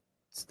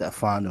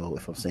Stefano,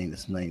 if I'm saying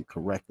this name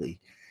correctly,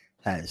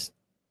 has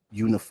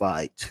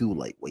unified 2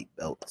 lightweight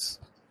belts.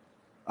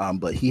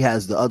 But he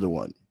has the other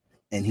one,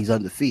 and he's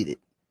undefeated.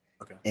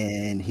 Okay.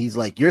 And he's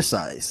like your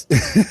size,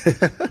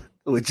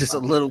 with just a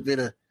little bit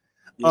of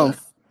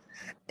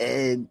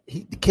and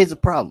the kid's a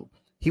problem.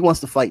 He wants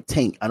to fight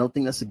Tank. I don't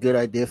think that's a good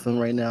idea for him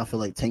right now. I feel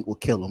like Tank will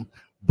kill him.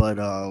 But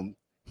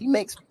he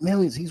makes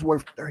millions. He's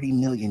worth $30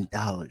 million,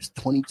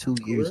 22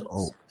 years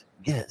old.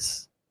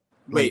 Yes.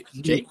 Wait,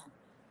 like, Jake?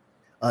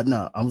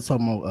 No, I'm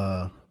talking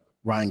about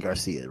Ryan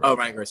Garcia. Right? Oh,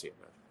 Ryan Garcia.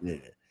 Yeah.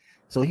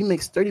 So he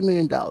makes $30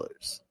 million.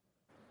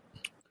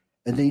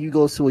 And then you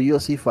go to a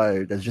UFC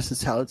fighter that's just as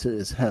talented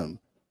as him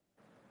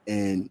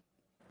and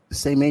the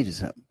same age as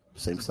him,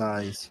 same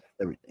size,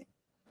 everything.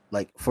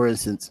 Like, for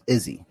instance,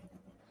 Izzy.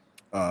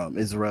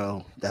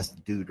 Israel, that's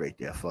the dude right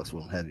there. Fucks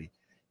with him heavy.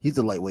 He's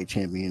a lightweight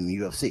champion in the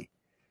UFC.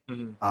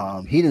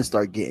 He didn't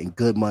start getting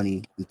good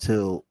money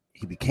until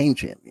he became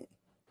champion.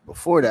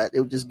 Before that, it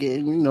was just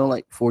getting,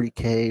 like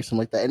 $40K or something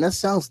like that. And that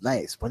sounds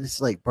nice, but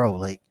it's like, bro,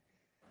 like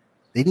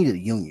they need a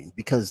union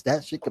because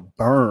that shit could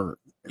burn.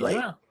 Like,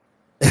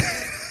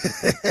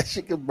 that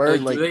shit could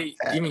burn. Do they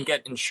even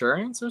get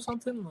insurance or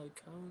something?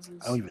 Like, how is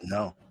this? I don't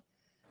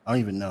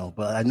even know.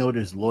 But I know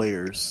there's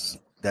lawyers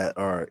that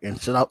are,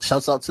 and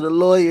shouts out to the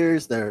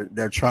lawyers.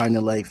 They're trying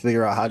to like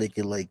figure out how they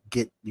can like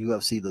get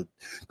UFC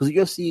because the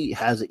UFC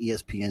has an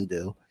ESPN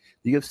deal.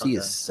 The UFC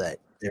is set.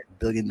 They're $1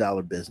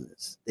 billion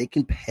business. They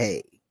can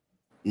pay.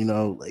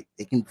 Like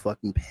they can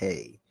fucking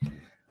pay.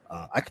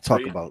 I could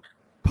talk about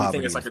poverty.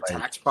 You think it's like a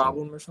tax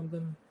problem or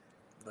something?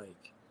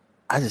 Like,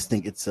 I just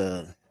think it's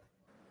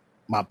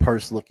my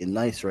purse looking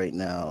nice right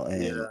now,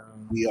 and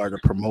we are the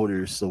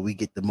promoters, so we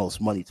get the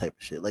most money type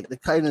of shit. Like the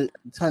kind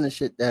of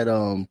shit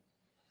that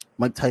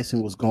Mike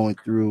Tyson was going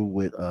through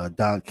with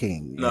Don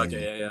King.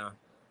 The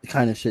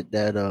kind of shit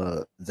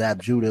that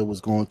Zab Judah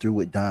was going through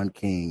with Don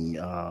King,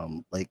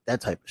 like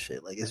that type of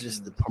shit. Like it's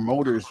just the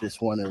promoters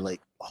just want to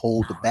like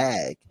hold the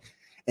bag,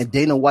 and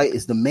Dana White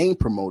is the main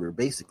promoter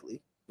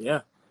basically.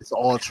 Yeah, it's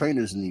all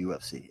trainers in the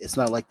UFC. It's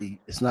not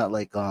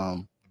like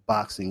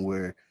boxing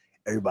where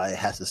everybody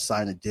has to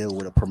sign a deal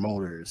with a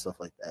promoter and stuff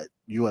like that.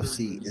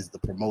 UFC is the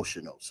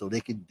promotional, so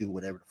they can do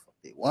whatever the fuck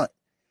they want.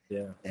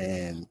 Yeah,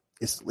 and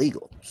it's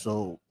legal.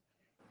 So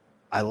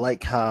I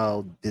like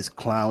how this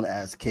clown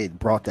ass kid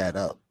brought that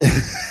up.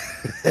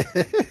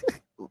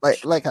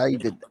 like how you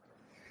did that.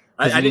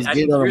 I didn't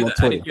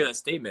hear that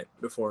statement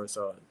before,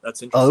 so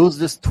that's interesting. Oh, it was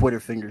just Twitter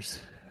fingers.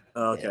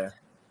 Oh, okay.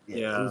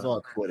 Yeah, it was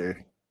all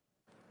Twitter.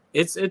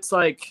 It's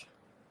like,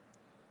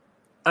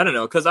 I don't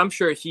know, because I'm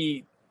sure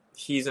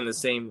he's in the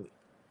same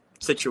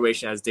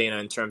situation as Dana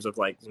in terms of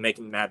like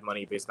making mad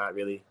money, but he's not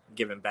really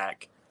giving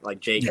back like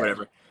Jake,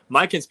 whatever.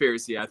 My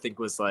conspiracy, I think,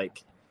 was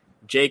like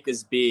Jake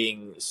is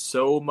being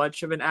so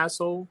much of an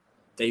asshole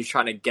that he's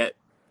trying to get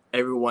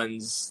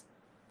everyone's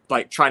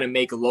like trying to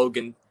make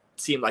Logan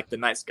seem like the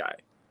nice guy,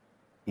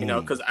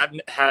 because I've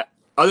had,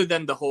 other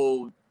than the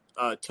whole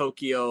not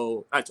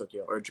Tokyo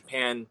or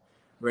Japan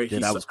where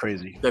that was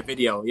crazy. The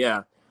video,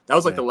 that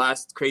was like the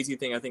last crazy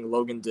thing I think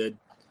Logan did,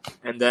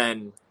 and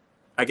then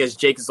I guess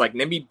Jake is like,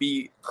 let me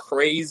be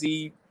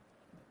crazy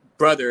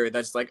brother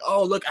that's like,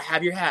 oh look, I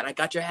have your hat, I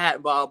got your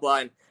hat, blah blah,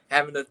 and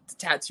having the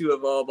tattoo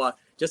of blah blah,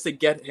 just to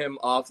get him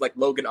off, like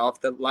Logan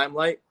off the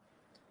limelight.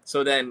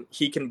 So then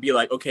he can be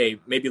like, okay,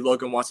 maybe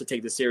Logan wants to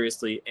take this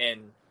seriously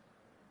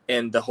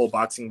in the whole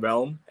boxing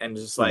realm, and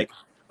just like,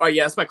 oh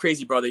yeah, that's my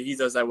crazy brother. He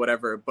does that,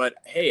 whatever. But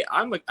hey,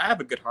 I have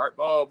a good heart,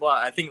 blah blah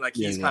blah. I think like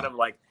he's kind of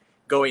like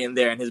going in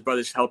there, and his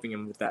brother's helping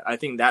him with that. I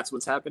think that's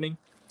what's happening,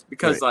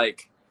 because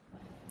like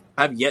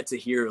I've yet to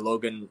hear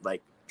Logan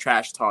like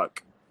trash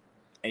talk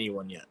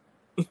anyone yet,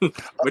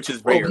 which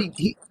is rare. Well,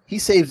 he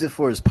saves it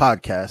for his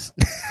podcast.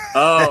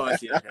 Oh, I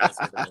see. Okay,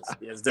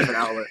 it's a different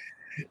outlet.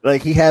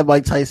 Like he had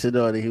Mike Tyson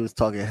on, and he was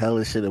talking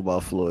hella shit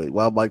about Floyd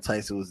while Mike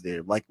Tyson was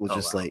there. Mike was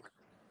just like,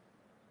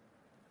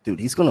 dude,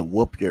 he's gonna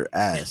whoop your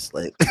ass.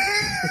 Like,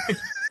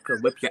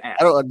 gonna whip your ass.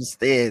 I don't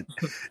understand.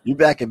 You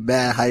back in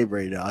mad hype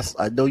right now.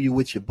 I know you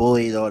with your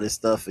boy and all this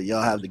stuff, and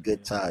y'all have a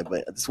good time.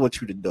 But I just want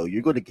you to know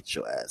you're gonna get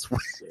your ass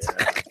whipped.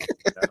 Yeah.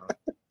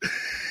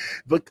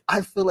 But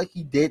I feel like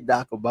he did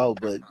knock him out,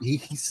 but he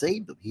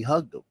saved him. He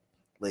hugged him.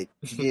 Like,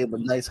 he gave him a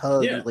nice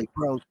hug. Yeah. He was like,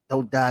 bro,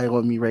 don't die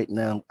on me right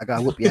now. I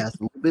gotta whoop your ass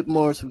a little bit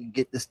more so we can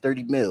get this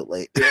 30 mil.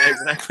 Like, yeah,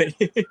 exactly.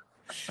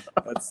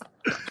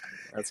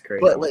 that's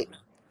crazy. But like,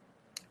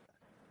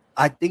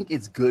 I think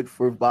it's good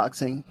for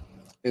boxing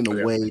in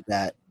a way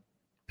that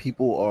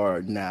people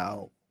are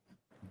now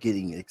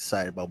getting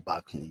excited about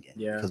boxing again.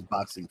 Yeah. Because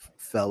boxing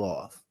fell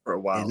off for a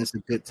while. And it's a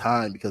good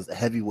time because the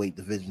heavyweight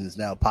division is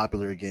now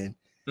popular again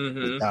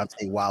with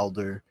Deontay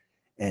Wilder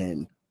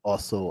and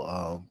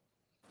also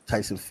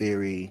Tyson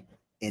Fury,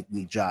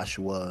 Anthony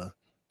Joshua,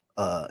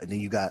 and then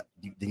you got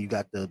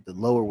the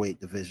lower weight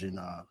division,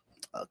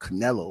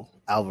 Canelo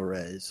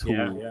Alvarez,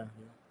 who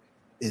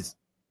is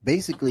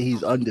basically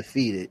he's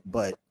undefeated,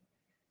 but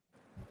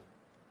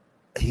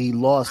he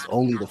lost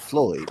only to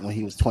Floyd when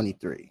he was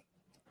 23,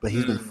 but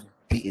he's been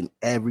beating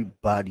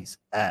everybody's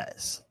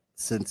ass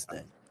since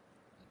then.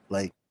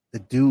 Like, the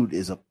dude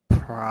is a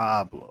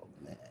problem,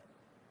 man,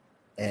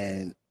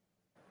 and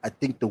I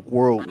think the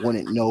world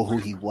wouldn't know who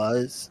he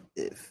was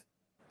if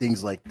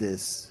things like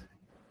this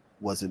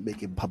wasn't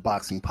making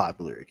boxing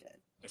popular again.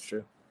 That's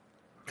true.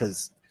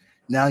 Because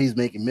now he's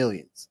making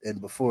millions.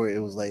 And before it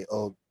was like,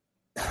 oh,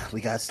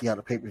 we got to see how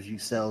the pay-per-view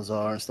sales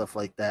are and stuff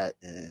like that.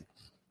 And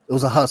it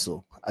was a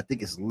hustle. I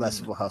think it's less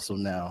of a hustle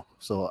now.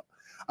 So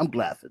I'm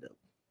glad for them.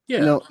 Yeah.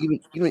 You know,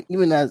 even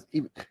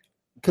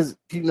because,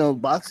 you know,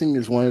 boxing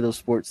is one of those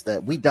sports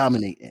that we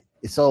dominate in.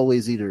 It's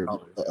always either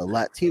a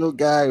Latino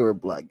guy or a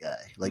black guy.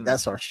 Like,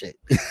 that's our shit.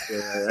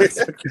 Yeah, that's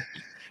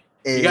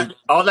and, you got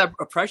all that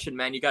oppression,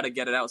 man. You got to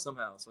get it out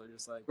somehow. So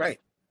just like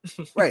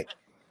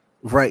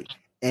right.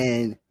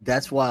 And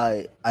that's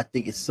why I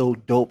think it's so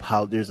dope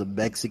how there's a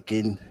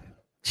Mexican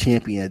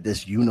champion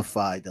that's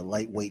unified the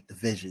lightweight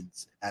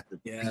divisions after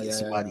beating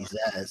somebody's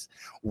ass.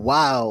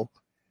 While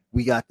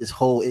we got this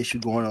whole issue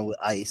going on with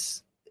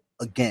ICE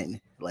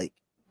again, like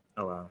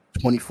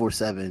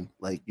 24/7.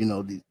 Like, you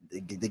know,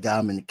 they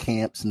got him in the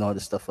camps and all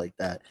this stuff like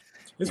that.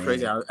 It's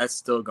crazy how that's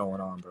still going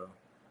on, bro.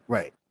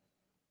 Right.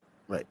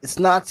 It's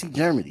Nazi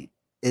Germany.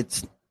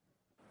 It's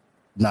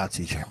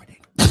Nazi Germany.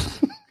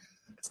 It's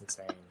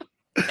insane.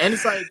 And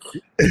it's like,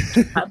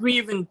 have we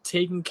even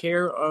taken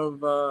care of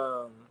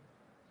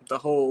the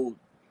whole?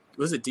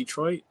 Was it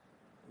Detroit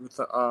with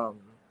the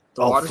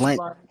water Flint.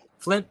 supply?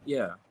 Flint,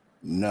 yeah.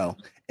 No,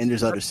 and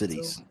there's other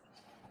cities.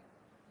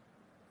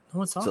 No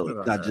one's talking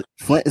about that.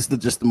 Flint is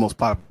just the most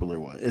popular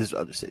one. There's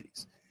other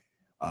cities.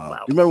 You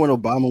remember when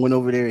Obama went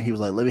over there and he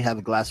was like, "Let me have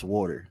a glass of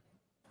water."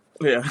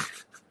 Yeah.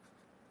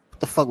 What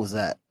the fuck was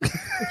that?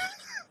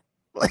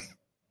 Like,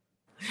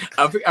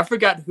 I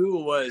forgot who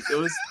it was.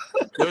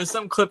 There was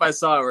some clip I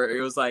saw where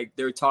it was like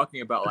they were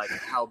talking about like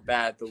how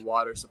bad the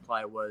water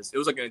supply was. It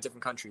was like in a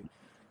different country.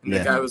 And the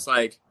guy was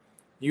like,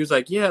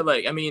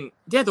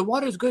 the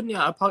water is good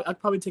now. I'd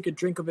probably take a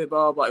drink of it,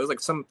 blah, blah, blah. It was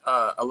like some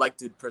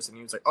elected person.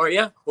 He was like, oh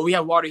yeah, well, we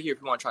have water here if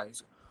you want to try it.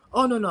 He's like,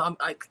 oh no,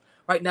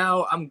 right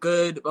now I'm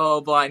good, blah, blah,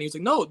 blah. And he was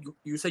like, no,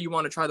 you said you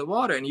want to try the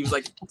water. And he was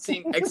like,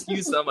 saying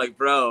excuses. I'm like,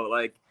 bro,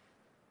 like,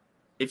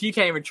 if you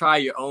can't even try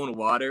your own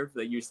water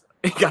that you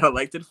got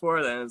elected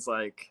for, then it's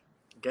like,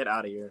 get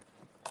out of here.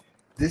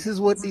 This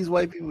is what these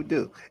white people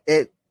do.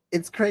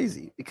 It's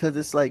crazy because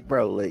it's like,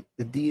 bro, like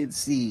the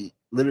DNC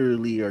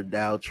literally are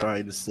now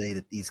trying to say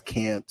that these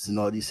camps and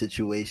all these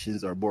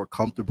situations are more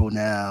comfortable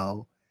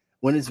now,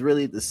 when it's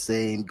really the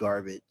same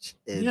garbage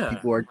and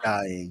people are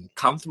dying.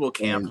 Comfortable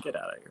camp, get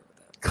out of here with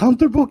that.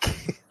 Comfortable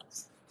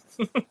camps.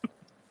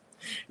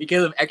 You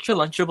give them extra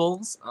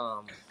Lunchables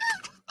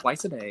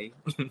twice a day.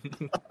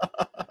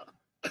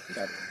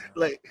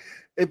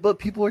 But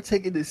people are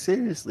taking this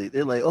seriously.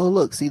 They're like, oh,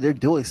 look, see, they're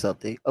doing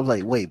something. I'm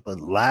like, wait, but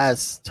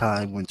last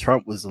time when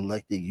Trump was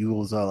elected, you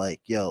was all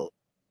like, yo,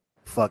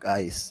 fuck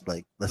ICE.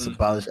 Like, let's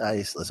abolish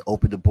ICE. Let's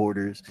open the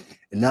borders.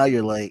 And now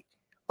you're like,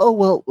 oh,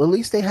 well, at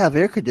least they have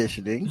air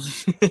conditioning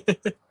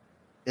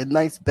and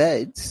nice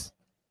beds.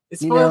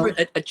 It's more of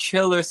a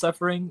chiller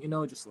suffering,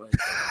 just like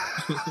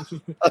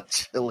a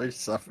chiller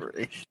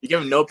suffering. You give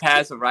them no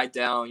pass and write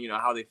down,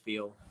 how they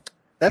feel.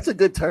 That's a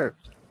good term.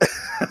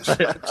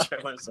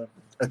 Chiller suffer.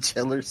 A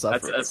chiller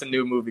sufferer. That's a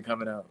new movie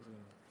coming out.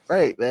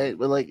 Right, man.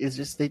 But like, it's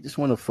just they just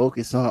want to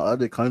focus on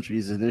other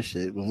countries and this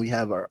shit when we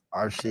have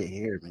our shit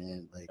here,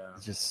 man. Like,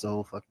 it's just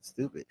so fucking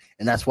stupid.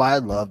 And that's why I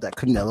love that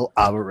Canelo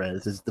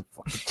Alvarez is the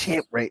fucking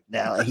champ right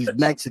now, and he's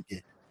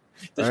Mexican.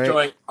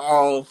 Destroying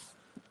all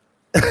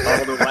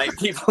the white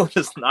people,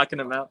 just knocking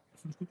them out.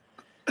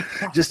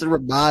 Just to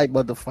remind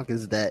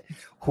motherfuckers that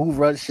who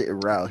runs shit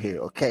around here,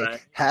 okay?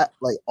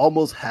 Right.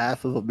 Almost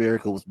half of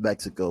America was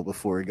Mexico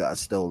before it got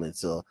stolen.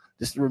 So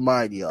just to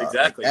remind y'all,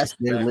 exactly, that's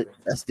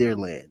their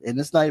land, and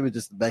it's not even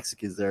just the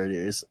Mexicans that are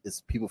there.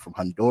 It's people from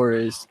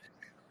Honduras.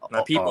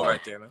 My people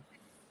right there, man.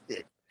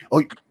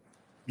 Oh,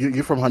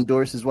 you're from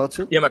Honduras as well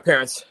too? Yeah, my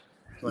parents.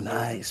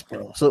 Nice,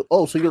 bro. So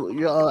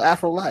you're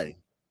Afro Latin.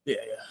 Yeah.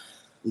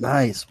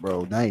 Nice,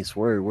 bro. Nice.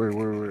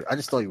 Word. I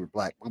just thought you were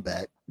black. My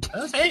bad.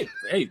 Hey,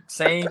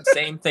 same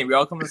thing. We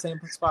all come to the same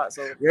spot,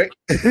 so right.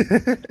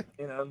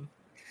 You know.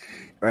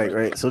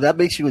 Right. So that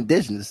makes you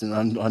indigenous in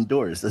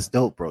Honduras. That's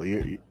dope, bro.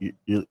 You're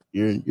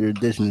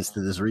indigenous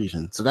to this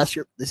region. So this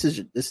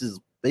is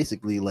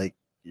basically like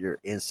your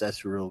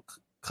ancestral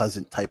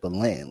cousin type of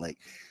land. Like,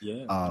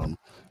 yeah.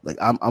 Like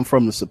I'm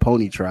from the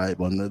Saponi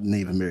tribe on the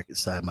Native American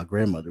side. My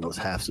grandmother was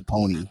half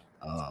Saponi,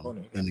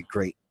 in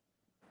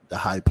the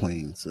High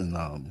Plains in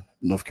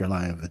North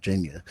Carolina and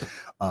Virginia.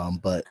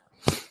 But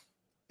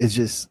it's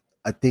just,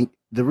 I think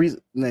the reason,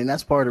 and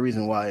that's part of the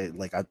reason why,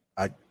 like,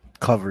 I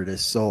cover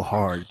this so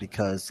hard,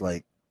 because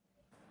like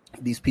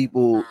these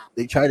people,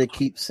 they try to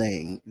keep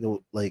saying,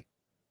 like,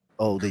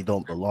 oh, they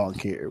don't belong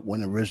here,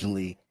 when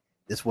originally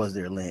this was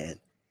their land.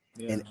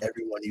 Yeah. And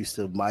everyone used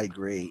to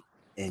migrate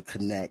and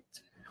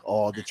connect.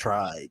 All the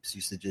tribes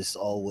used to just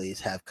always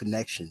have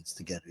connections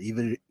together.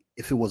 Even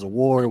if it was a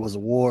war, it was a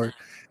war.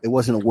 It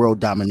wasn't a world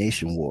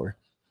domination war.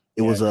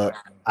 It was I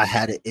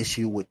had an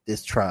issue with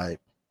this tribe.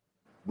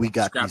 We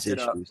got these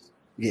issues.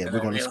 Yeah, we're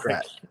going to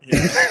scrap.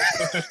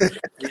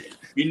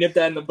 We nipped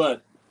that in the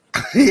bud.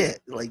 Yeah,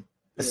 like,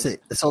 that's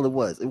it. That's all it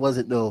was. It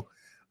wasn't no,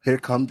 here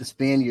come the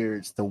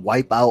Spaniards to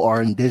wipe out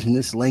our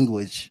indigenous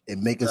language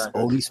and make us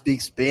only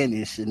speak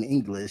Spanish and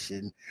English.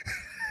 And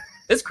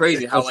it's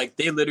crazy how, like,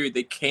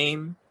 they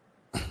came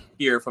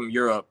here from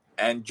Europe,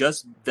 and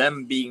just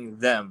them being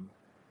them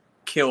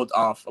killed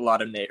off a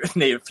lot of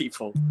native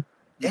people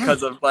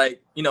because of,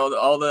 like, you know,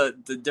 all the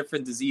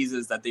different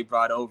diseases that they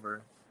brought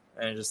over,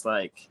 and just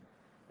like,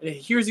 hey,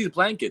 here's these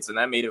blankets, and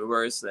that made it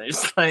worse. And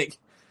it's like,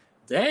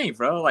 dang,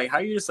 bro, like, how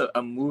are you just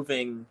a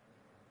moving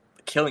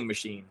killing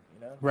machine,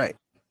 you know? Right.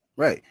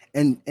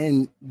 And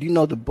you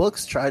know, the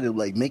books try to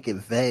like make it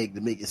vague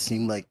to make it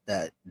seem like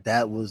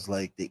that was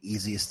like the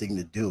easiest thing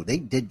to do. They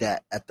did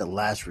that at the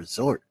last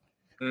resort.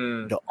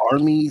 The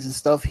armies and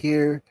stuff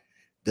here,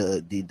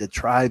 the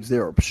tribes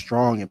there are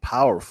strong and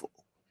powerful,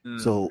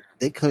 so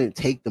they couldn't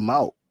take them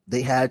out.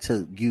 They had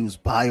to use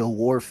bio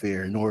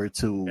warfare in order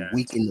to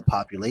weaken the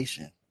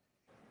population.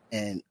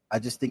 And I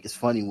just think it's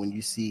funny when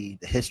you see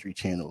the History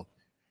Channel,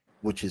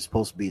 which is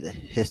supposed to be the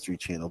History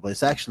Channel, but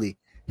it's actually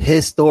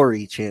His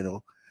Story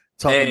Channel,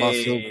 talking about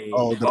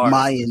the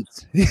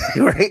Mayans,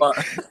 right?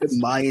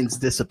 The Mayans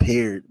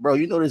disappeared, bro.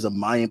 You know, there's a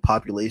Mayan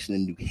population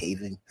in New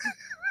Haven.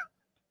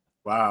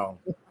 Wow.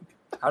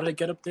 How did it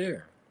get up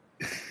there?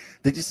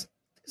 They just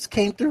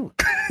came through.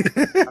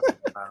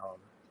 Wow.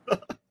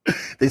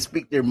 They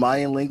speak their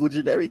Mayan language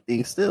and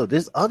everything still.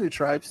 There's other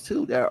tribes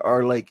too that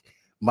are like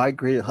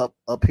migrated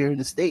up here in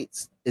the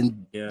States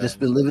and just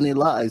been living their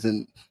lives.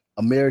 And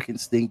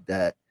Americans think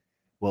that,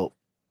 well,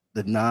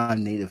 the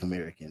non-Native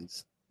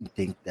Americans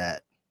think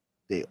that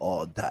they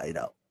all died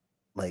out.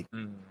 Like,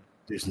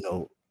 there's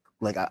no,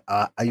 like,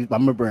 I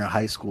remember in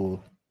high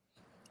school,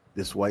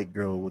 this white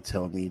girl would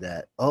tell me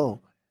that, oh,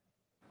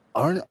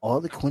 aren't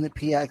all the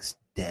Quinnipiacs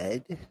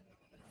dead?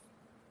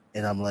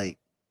 And I'm like,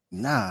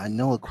 nah, I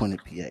know a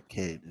Quinnipiac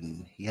kid,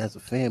 and he has a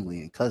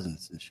family and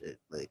cousins and shit.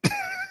 Like,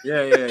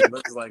 yeah, he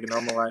lives like a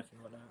normal life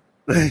and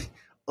whatnot.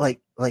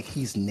 like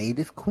he's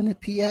native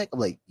Quinnipiac.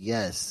 Like,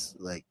 yes,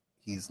 like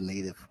he's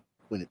native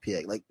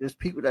Quinnipiac. Like, there's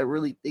people that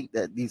really think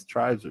that these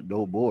tribes are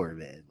no more,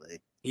 man.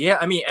 Like, yeah,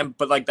 I mean,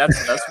 but like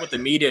that's what the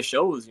media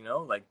shows, you know.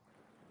 Like,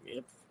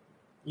 if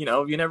you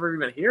know, you never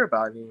even hear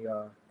about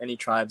any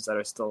tribes that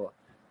are still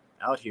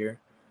out here,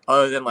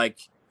 other than like,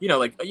 you know,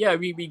 like, yeah,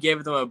 we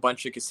gave them a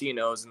bunch of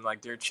casinos and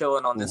like they're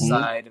chilling on this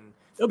side and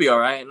they'll be all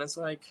right. And it's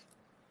like,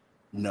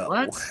 no,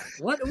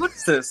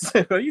 what's this?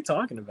 What are you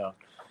talking about?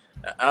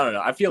 I don't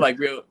know. I feel like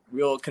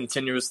we'll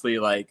continuously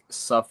like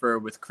suffer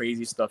with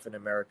crazy stuff in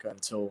America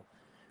until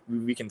we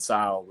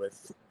reconcile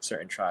with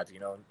certain tribes, you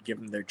know, give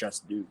them their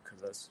just due,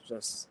 because that's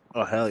just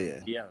hell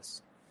yeah.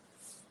 Yes.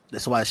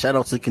 That's why shout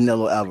out to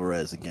Canelo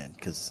Alvarez again,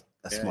 because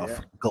that's my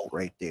goat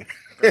right there.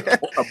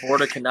 A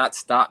border cannot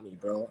stop me,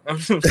 bro.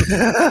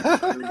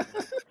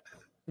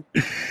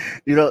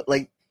 You know,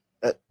 like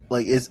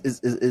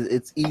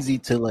it's easy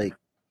to like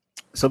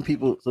some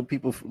people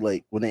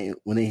like when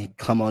they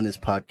come on this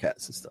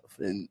podcast and stuff,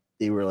 and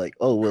they were like,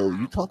 oh, well,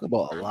 you talk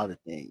about a lot of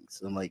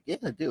things. I'm like, yeah,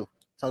 I do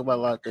talk about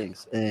a lot of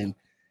things, and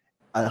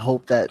I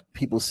hope that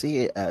people see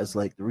it as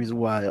like the reason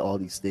why all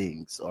these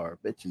things are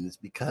bitching is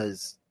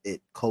because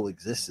it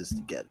coexists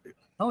together.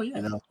 Oh yeah.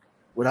 You know,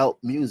 without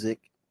music,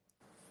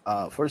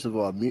 first of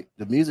all,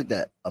 the music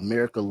that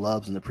America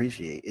loves and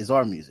appreciate is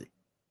our music.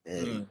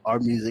 And our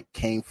music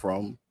came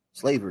from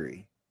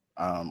slavery.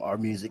 Our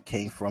music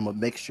came from a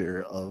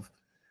mixture of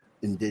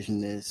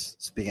indigenous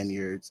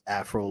Spaniards,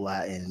 Afro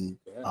Latin,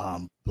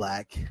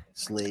 black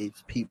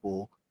slaves,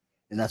 people,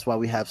 and that's why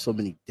we have so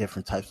many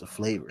different types of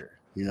flavor.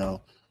 You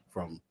know,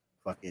 from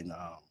fucking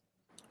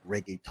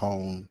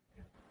reggaeton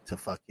to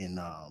fucking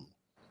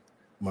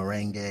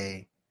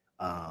merengue,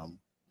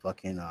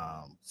 fucking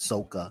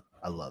soca.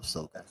 I love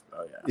soca.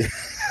 Oh yeah.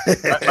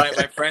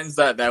 my friends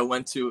that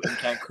went to in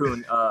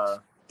Cancun,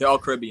 they're all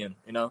Caribbean.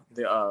 You know,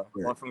 they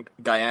one from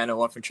Guyana,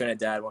 one from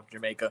Trinidad, one from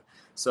Jamaica.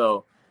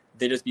 So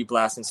they just be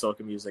blasting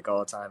soca music all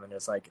the time, and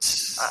it's like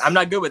I'm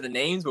not good with the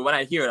names, but when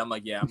I hear it, I'm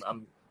like, yeah,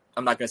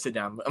 I'm not gonna sit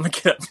down. I'm gonna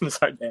get up and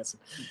start dancing.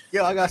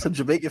 Yo, I got some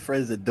Jamaican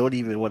friends that don't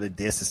even want to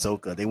dance to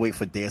soca. They wait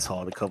for dance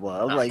hall to come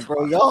on. I'm like,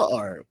 bro, y'all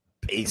are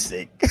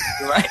basic.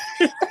 Right?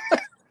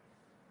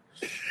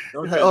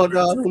 Like, oh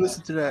no, I don't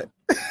listen to that.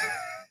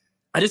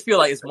 I just feel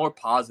like it's more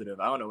positive.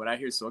 I don't know. When I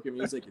hear soca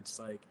music, it's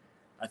like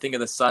I think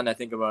of the sun. I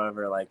think of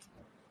whatever. Like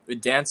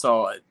with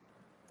dancehall,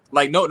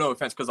 like no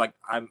offense, because like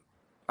I'm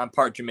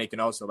part Jamaican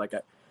also. Like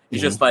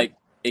it's just like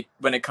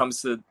when it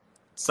comes to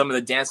some of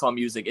the dancehall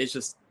music, it's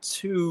just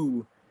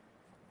too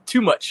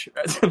much.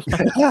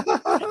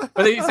 But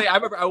then you say, I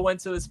remember I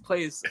went to this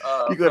place.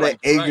 You're gonna like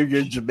anger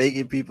your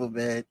Jamaican people,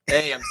 man.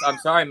 Hey, I'm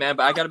sorry, man,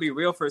 but I gotta be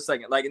real for a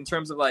second. Like in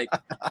terms of like,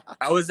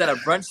 I was at a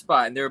brunch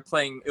spot and they were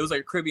playing. It was like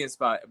a Caribbean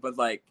spot, but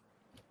like,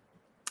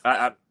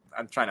 I'm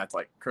trying not to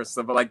like curse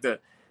them, but like they're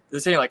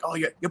saying like, oh,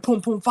 you're pum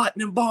pum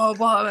fighting and blah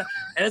blah,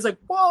 and it's like,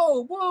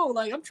 whoa,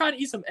 like I'm trying to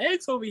eat some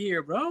eggs over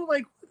here, bro.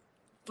 Like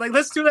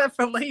let's do that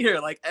for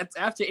later. Like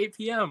after 8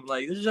 p.m.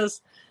 Like it's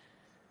just,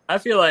 I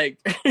feel like.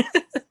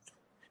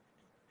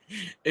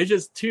 It's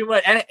just too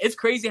much, and it's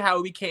crazy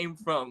how we came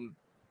from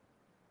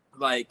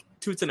like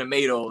Toots and the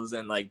Maytals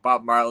and like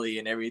Bob Marley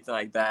and everything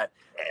like that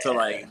to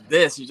like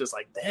this. You're just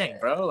like, dang,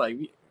 bro. Like,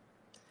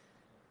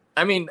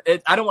 I mean,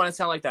 I don't want to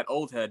sound like that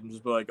old head and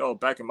just be like, oh,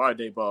 back in my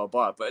day, blah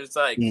blah. But it's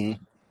like it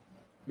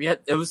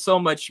was so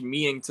much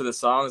meaning to the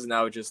songs, and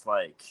now it's just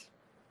like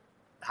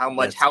how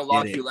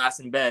long you last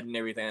in bed and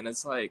everything. And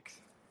it's like,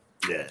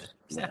 is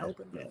that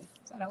helping, man?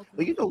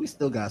 But you know, we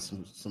still got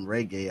some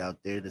reggae out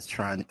there that's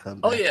trying to come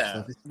back. Oh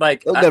yeah,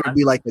 like it'll never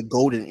be like the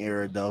golden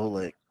era though.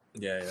 Like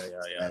yeah.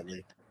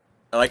 Sadly.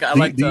 Like I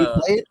do you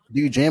play it?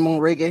 Do you jam on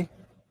reggae?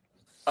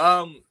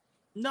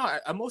 No,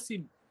 I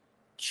mostly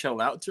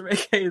chill out to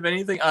reggae. If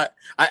anything,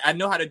 I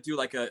know how to do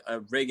like a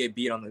reggae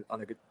beat on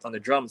the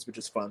drums, which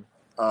is fun.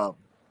 I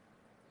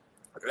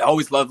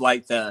always love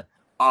like the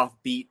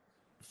offbeat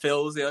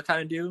fills they'll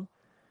kind of do.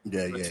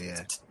 Yeah.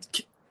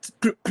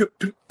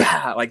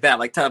 Like that,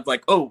 like kind of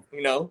like, oh,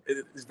 you know,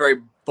 it's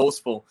very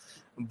boastful,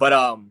 but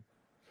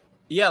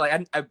yeah,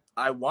 like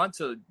I want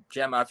to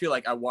jam. I feel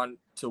like I want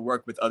to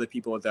work with other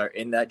people that are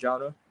in that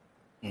genre,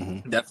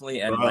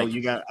 definitely. And bro,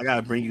 like, I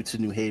gotta bring you to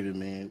New Haven,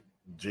 man.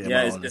 Jam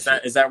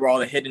is that where all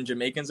the hidden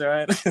Jamaicans are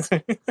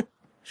at?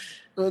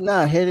 Well,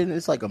 nah, hidden.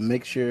 It's like a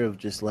mixture of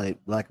just like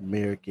Black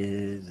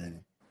Americans and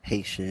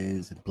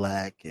Haitians and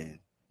Black and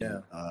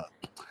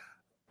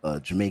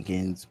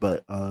Jamaicans,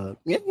 but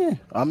yeah.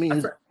 I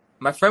mean.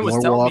 My friend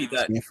was telling me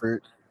that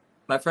Stanford.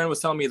 My friend was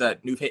telling me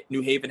that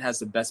New Haven has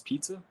the best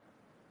pizza.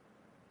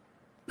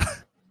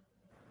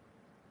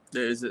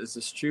 Is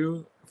this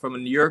true? From a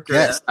New Yorker,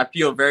 yes. I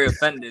feel very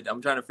offended.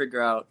 I'm trying to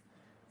figure out,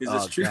 is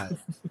this true? God.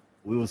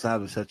 We was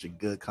having such a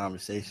good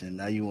conversation.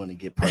 Now you want to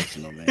get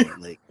personal, man.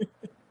 Like,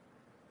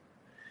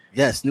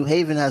 yes, New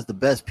Haven has the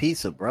best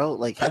pizza, bro.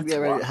 Like, have you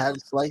ever had a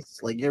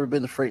slice? Like, you ever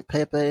been to Frank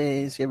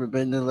Pepe's? You ever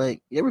been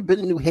to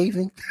New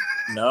Haven?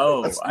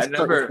 No, I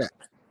never.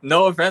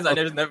 No offense, I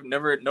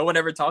never. No one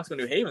ever talks about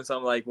New Haven, so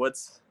I'm like,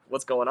 what's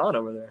going on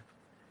over there?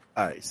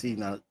 All right, see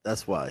now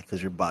that's why,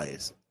 because you're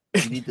biased.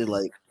 You need to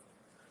like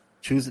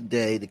choose a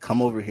day to come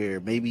over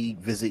here, maybe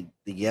visit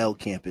the Yale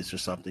campus or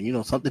something. You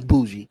know, something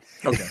bougie.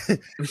 Okay,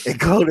 and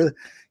go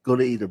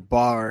to either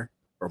Bar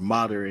or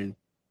Modern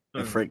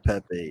and Frank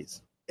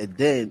Pepe's, and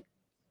then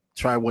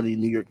try one of the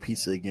New York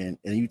pizza again,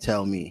 and you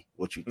tell me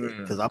what you think.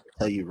 Because I'll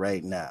tell you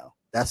right now,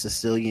 that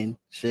Sicilian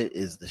shit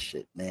is the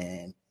shit,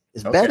 man.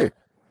 It's better.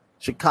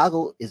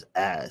 Chicago is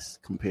ass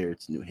compared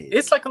to New Haven.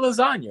 It's like a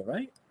lasagna,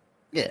 right?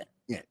 Yeah.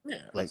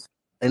 Like,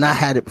 and I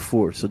had it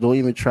before, so don't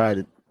even try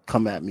to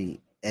come at me,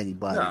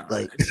 anybody. No,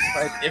 like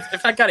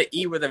if I gotta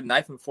eat with a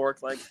knife and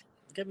fork, like,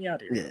 get me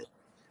out of here. Yeah,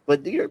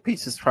 but New York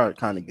pizza's probably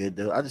kind of good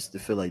though. I just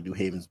feel like New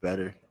Haven's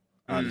better.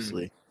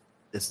 Honestly,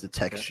 it's the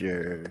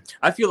texture.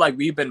 I feel like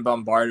we've been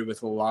bombarded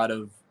with a lot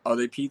of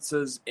other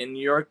pizzas in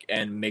New York,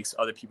 and makes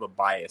other people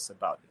biased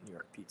about New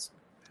York pizza.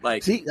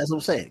 Like, see, that's what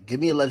I'm saying. Give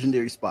me a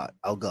legendary spot,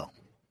 I'll go.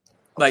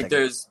 Like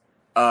there's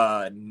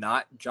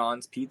Not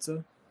John's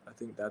Pizza. I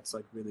think that's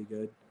like really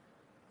good.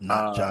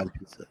 Not John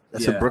Pizza.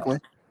 That's in Brooklyn?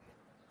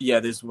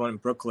 Yeah, there's one in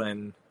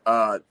Brooklyn.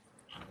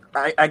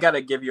 I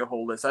gotta give you a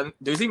whole list.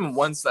 There's even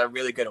ones that are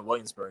really good in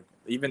Williamsburg,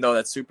 even though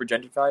that's super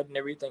gentrified and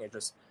everything. It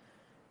just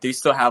they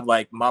still have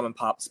like mom and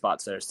pop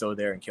spots that are still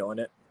there and killing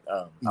it.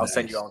 I'll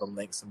send you all the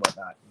links and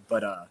whatnot.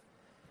 But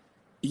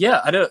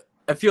yeah,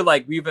 I feel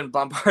like we've been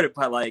bombarded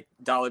by like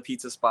dollar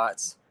pizza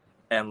spots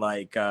and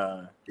like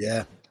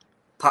Yeah.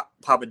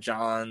 Papa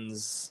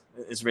John's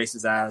is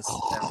racist ass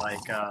and like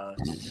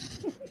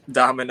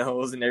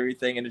Domino's and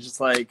everything, and it's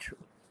just like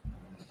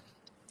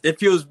it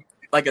feels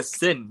like a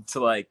sin to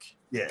like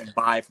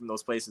buy from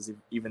those places,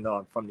 even though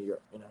I'm from New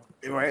York, you know.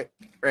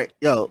 Right.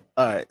 Yo,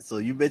 all right. So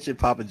you mentioned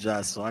Papa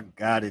John's, so I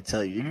gotta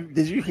tell you.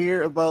 Did you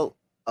hear about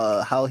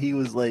how he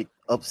was like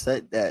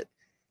upset that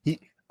he?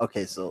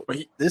 Okay, so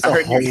this I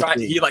heard whole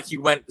thing. he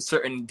went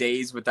certain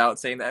days without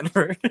saying the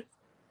N-word.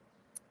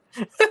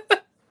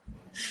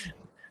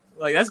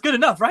 Like that's good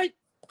enough, right?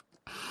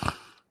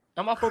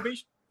 I'm on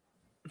probation.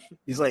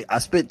 He's like, I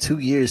spent 2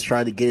 years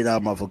trying to get it out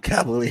of my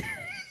vocabulary.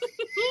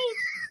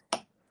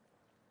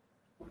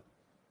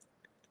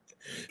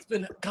 It's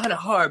been kind of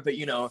hard, but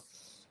you know,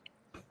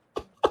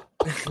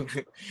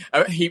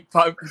 he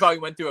probably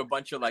went through a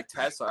bunch of like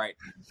tests. All right,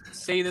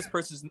 say this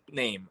person's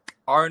name,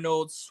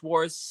 Arnold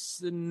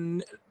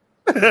Schwarzenegger.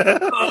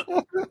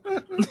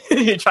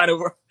 You're trying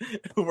to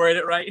word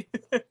it right.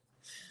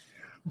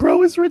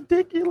 Bro, it's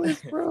ridiculous,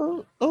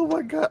 bro. Oh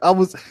my god, I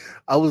was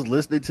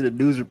listening to the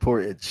news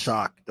report in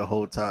shock the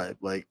whole time.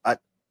 Like, a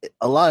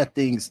lot of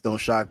things don't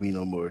shock me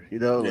no more. You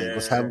know, like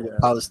what's happening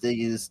with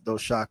Palestinians don't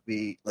shock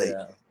me. Like,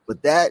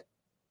 but that,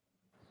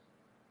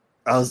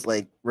 I was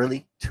like,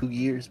 really, 2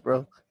 years,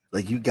 bro?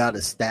 Like, you got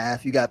a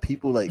staff, you got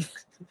people like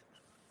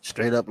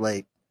straight up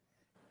like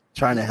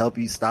trying to help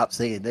you stop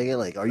saying nigga.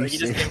 Like, are you? He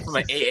just came from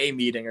an AA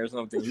meeting or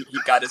something. He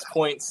got his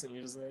points, and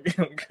you're just like,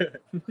 I'm good.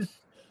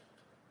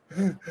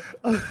 And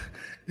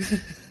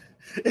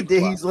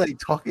then he's like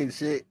talking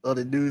shit on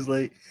the news,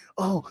 like,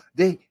 oh,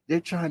 they're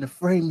trying to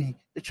frame me,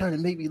 they're trying to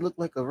make me look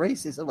like a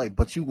racist. I'm like,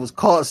 but you was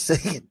caught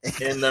saying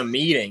in the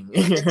meeting.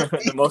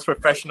 The most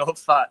professional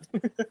thought.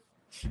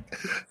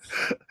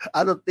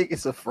 I don't think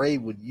it's a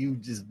frame when you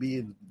just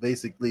being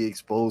basically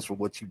exposed for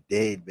what you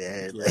did,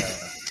 man. Yeah,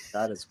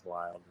 that is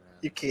wild, man.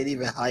 You can't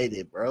even hide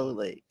it, bro.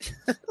 Like,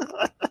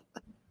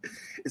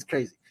 it's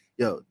crazy.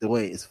 Yo, the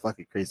way it's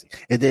fucking crazy.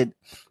 And then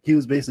he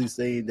was basically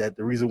saying that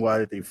the reason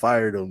why they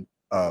fired him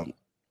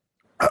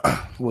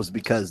was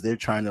because they're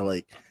trying to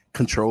like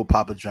control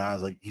Papa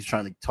John's. Like, he's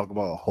trying to talk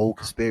about a whole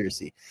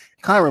conspiracy.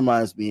 It kind of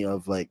reminds me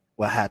of like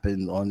what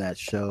happened on that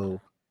show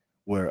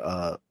where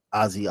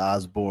Ozzy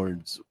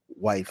Osbourne's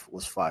wife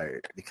was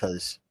fired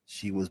because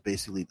she was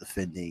basically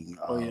defending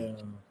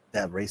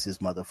that racist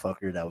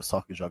motherfucker that was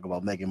talking junk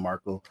about Meghan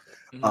Markle.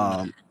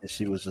 And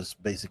she was just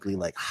basically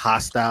like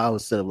hostile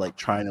instead of like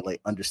trying to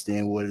like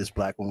understand what this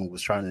black woman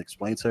was trying to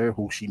explain to her,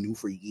 who she knew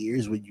for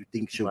years. When you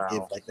think she'll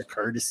give like the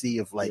courtesy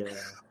of like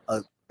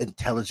a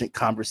intelligent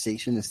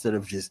conversation instead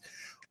of just,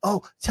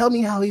 oh, tell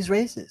me how he's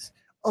racist.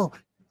 Oh,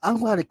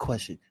 I've got a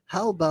question.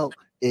 How about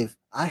if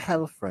I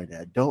have a friend that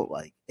I don't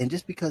like, and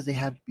just because they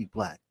have to be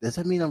black, does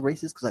that mean I'm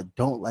racist because I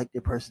don't like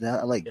their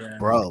personality? I'm like,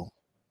 bro.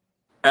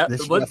 But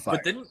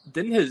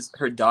didn't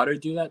her daughter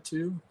do that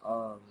too?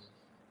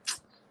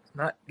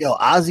 Yo,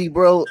 Ozzy,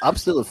 bro, I'm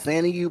still a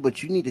fan of you,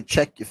 but you need to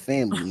check your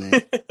family,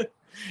 man.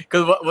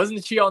 Because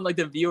wasn't she on like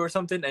The View or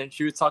something, and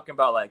she was talking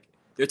about like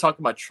they were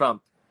talking about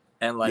Trump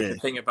and like the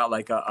thing about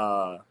like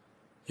the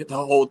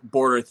whole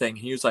border thing.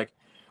 He was like,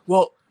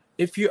 well,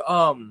 if you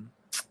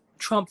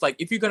Trump, like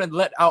if you're gonna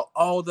let out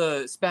all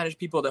the Spanish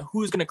people, then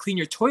who's gonna clean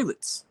your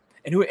toilets?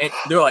 And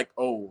they're like,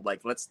 oh,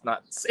 like let's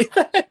not say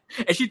that.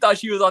 And she thought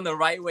she was on the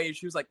right way.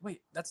 She was like, wait,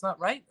 that's not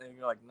right. And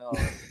you're like, no,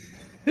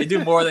 they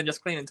do more than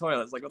just cleaning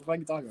toilets. Like, what the fuck are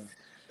you talking about?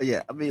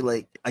 Yeah, I mean,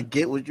 like, I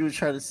get what you were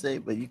trying to say,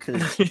 but you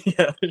couldn't.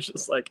 Yeah, it's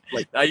just like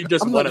now you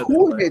just want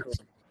to.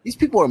 These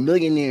people are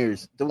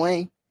millionaires,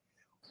 Dwayne.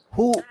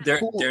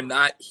 They're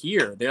not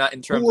here. They're not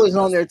in terms. Who is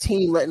on their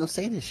team letting them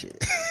say this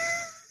shit?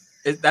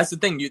 That's the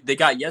thing. They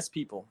got yes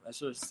people. That's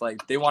just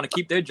like they want to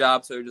keep their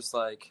job, so they're just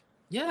like,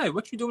 yeah,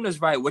 what you're doing is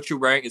right. What you're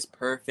wearing is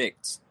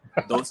perfect.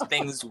 Those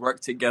things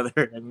work together.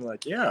 And you're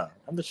like, yeah,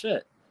 I'm the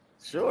shit.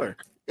 Sure.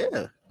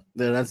 Yeah.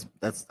 That's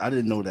I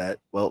didn't know that.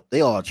 Well,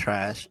 they all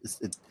trash.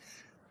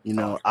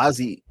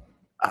 Ozzy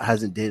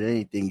hasn't did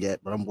anything yet,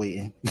 but I'm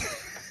waiting.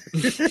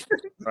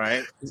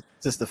 Right?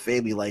 Just a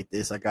family like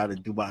this, I got to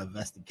do my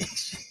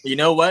investigation. You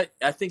know what?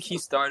 I think he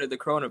started the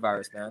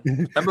coronavirus,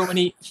 man. Remember when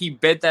he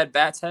bit that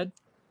bat's head?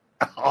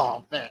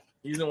 Oh, man.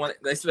 He's the one.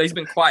 He's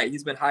been quiet.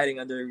 He's been hiding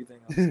under everything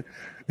else.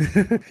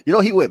 You know,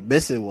 he went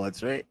missing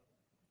once, right?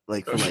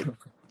 Like for like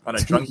on a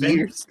drunk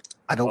years.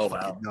 I don't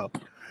fucking know.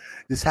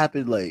 This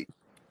happened like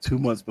 2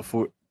 months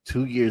before,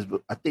 2 years,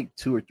 but I think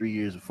 2 or 3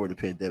 years before the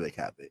pandemic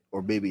happened,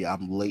 or maybe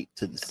I'm late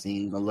to the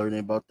scene of learning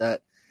about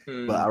that.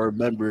 But I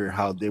remember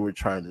how they were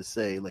trying to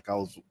say, like, I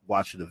was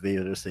watching the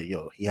video. They're saying,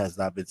 "Yo, he has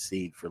not been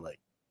seen for like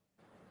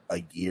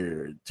a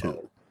year or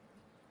two,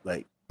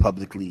 like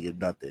publicly and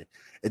nothing."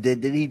 And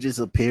then he just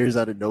appears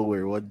out of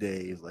nowhere one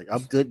day. He's like,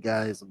 "I'm good,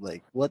 guys." I'm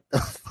like, "What the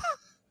fuck?"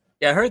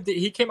 Yeah, I heard that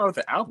he came out with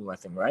an album, I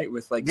think, right?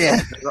 With like Yeah.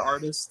 some other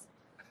artist.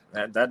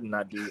 That did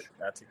not do it.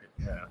 That's a good.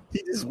 Yeah.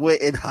 He just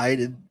went and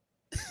hid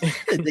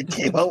and then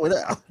came out with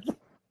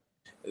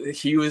it.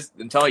 He was.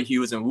 I'm telling you, he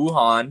was in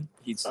Wuhan.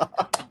 He's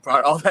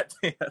brought all that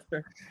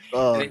together.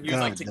 Oh, And then he was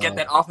like, God, to no. get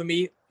that off of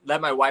me,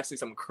 let my wife say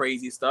some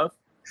crazy stuff.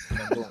 And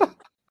then boom,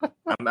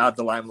 I'm out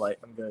the limelight.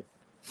 I'm good.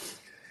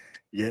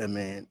 Yeah,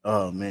 man.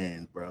 Oh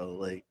man, bro.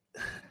 Like,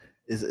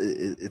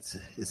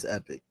 it's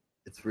epic.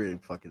 It's really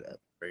fucking epic.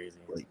 Crazy.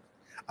 Like,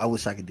 I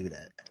wish I could do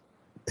that.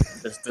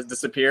 Just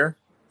disappear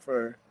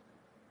for.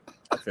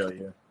 I feel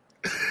you.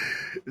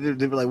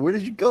 They were like, "Where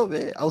did you go,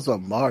 man?" I was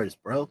on Mars,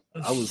 bro.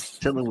 I was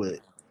chilling with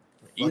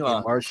fucking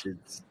Elon.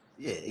 Martians.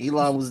 Yeah,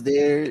 Elon was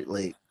there.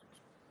 Like,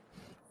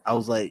 I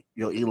was like,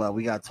 "Yo, Elon,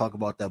 we gotta talk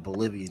about that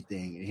Bolivian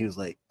thing." And he was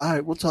like, "All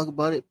right, we'll talk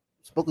about it.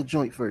 Smoke a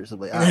joint first."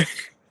 I'm like, "All right,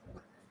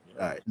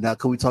 all right. Now,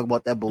 can we talk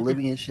about that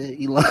Bolivian shit,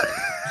 Elon?"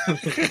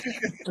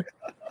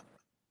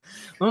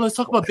 Well, let's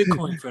talk about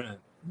Bitcoin for that.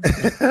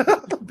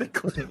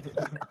 Bitcoin.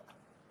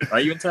 Are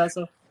you into that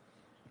stuff?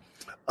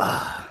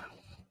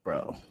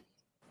 Bro,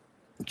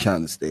 I'm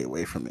trying to stay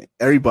away from it.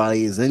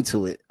 Everybody is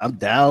into it. I'm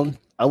down.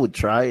 I would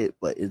try it,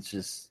 but it's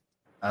just,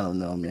 I don't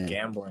know, man.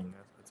 Gambling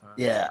at the time.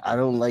 Yeah, I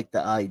don't like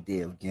the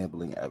idea of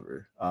gambling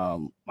ever.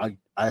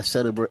 I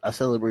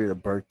celebrated a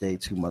birthday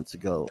 2 months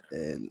ago,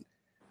 and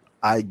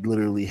I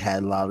literally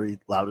had lottery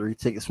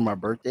tickets for my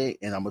birthday,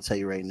 and I'm gonna tell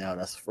you right now,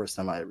 that's the first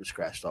time I ever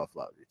scratched off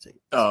lottery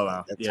tickets. Oh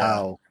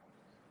wow.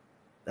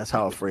 That's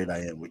how afraid I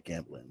am with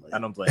gambling. Like, I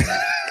don't blame you.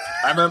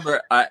 I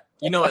remember,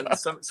 in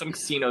some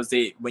casinos,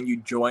 when you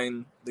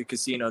join the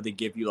casino, they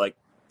give you like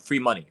free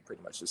money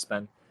pretty much to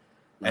spend.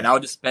 And I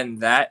would just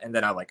spend that, and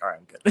then I'm like, all right,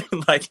 I'm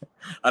good. Like,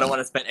 I don't want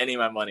to spend any of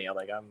my money. I'm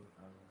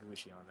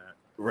wishy on that.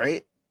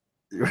 Right?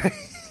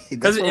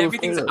 Because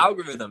everything's an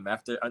algorithm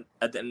at the end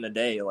of the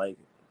day. Like,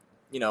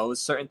 a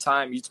certain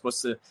time you're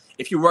supposed to,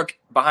 if you work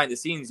behind the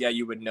scenes, yeah,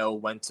 you would know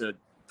when to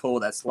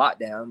pull that slot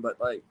down. But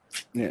like,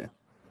 yeah.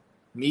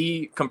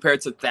 Me compared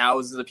to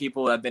thousands of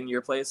people that have been in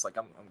your place, like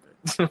I'm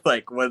good.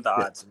 Like, what are the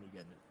odds of me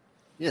getting it?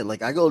 Yeah,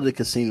 like I go to the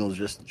casinos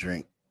just to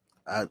drink.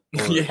 Go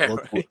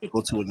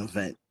to an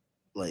event.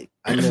 Like,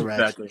 I never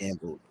actually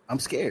gambled. I'm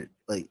scared.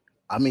 Like,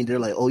 I mean, they're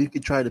like, "Oh, you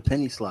could try the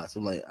penny slots."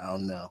 I'm like, I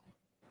don't know.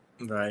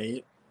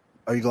 Right?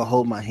 Are you gonna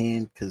hold my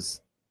hand? Because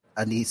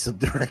I need some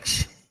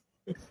direction.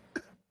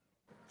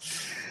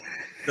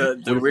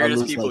 the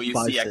weirdest people you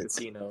see at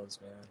casinos,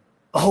 man.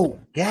 Oh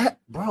yeah,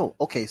 bro.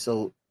 Okay,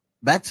 so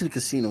back to the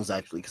casinos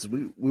actually, because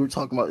we were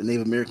talking about the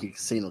Native American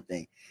casino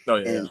thing. Oh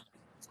yeah. And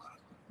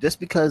just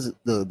because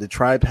the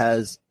tribe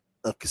has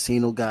a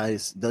casino,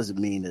 guys, doesn't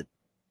mean that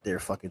they're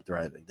fucking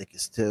thriving. They can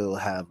still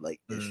have like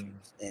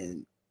issues,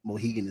 and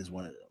Mohegan is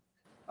one of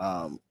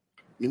them.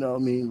 You know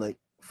what I mean? Like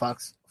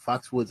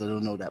Foxwoods, I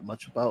don't know that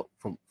much about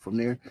from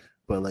there,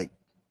 but like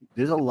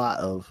there's a lot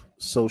of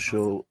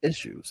social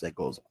issues that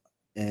goes on,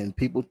 and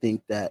people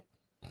think that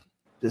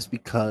just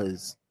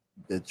because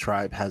the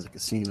tribe has a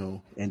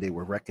casino and they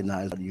were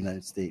recognized by the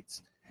United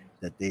States,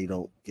 that they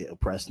don't get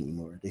oppressed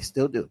anymore. They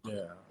still do.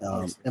 Yeah.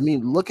 I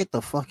mean, look at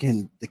the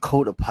fucking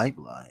Dakota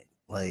pipeline.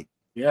 Like,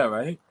 yeah,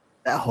 right.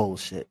 That whole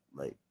shit.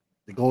 Like,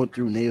 they're going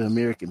through Native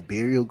American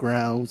burial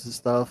grounds and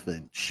stuff,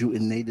 and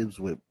shooting natives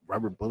with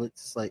rubber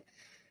bullets. It's like,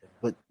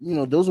 but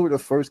those were the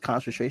first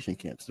concentration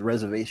camps, the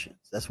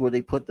reservations. That's where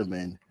they put them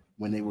in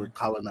when they were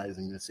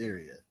colonizing this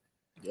area.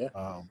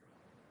 Yeah.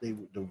 The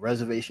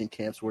reservation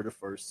camps were the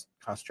first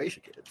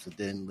concentration camps, and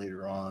then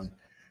later on,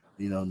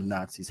 the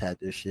Nazis had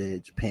their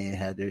shit, Japan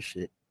had their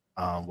shit.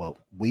 Well,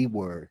 we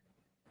were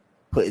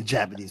putting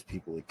Japanese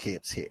people in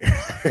camps here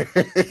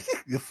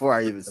before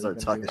I even start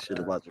talking shit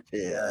about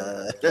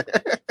Japan.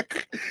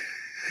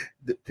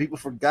 People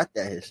forgot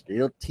that history. They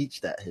don't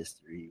teach that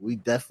history. We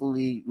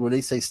definitely, when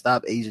they say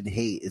stop Asian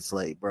hate, it's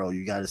like, bro,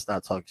 you got to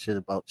stop talking shit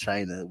about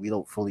China. We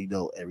don't fully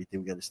know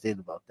everything we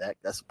understand about that.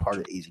 That's a part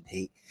of Asian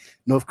hate.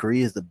 North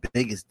Korea is the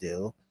biggest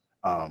deal.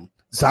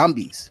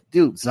 Zombies,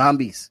 dude,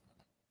 zombies.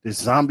 There's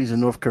zombies in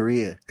North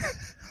Korea.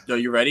 Yo,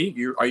 you ready?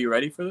 Are you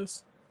ready for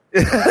this?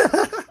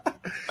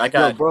 I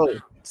got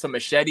some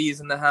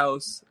machetes in the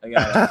house. I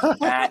got a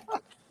bat.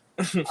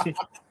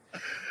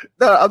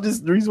 No,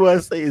 the reason why I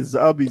say it's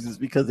zombies is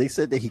because they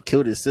said that he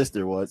killed his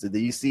sister once, and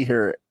then you see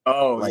her.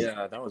 Oh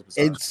yeah, that was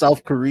bizarre. In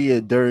South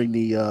Korea during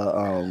the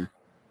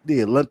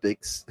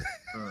Olympics.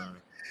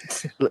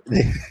 So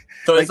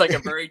it's like a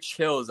very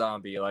chill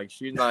zombie. Like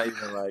she's not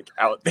even like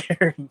out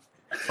there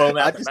foam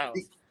out the mouth.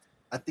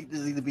 I think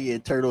this needs to be an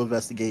internal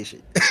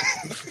investigation.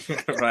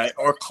 Right,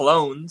 or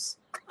clones.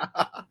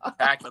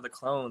 Back to the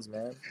clones,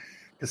 man.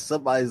 Because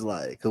somebody's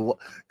like,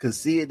 because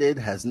CNN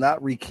has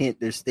not recanted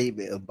their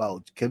statement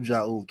about Kim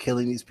Jong-un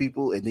killing these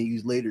people, and then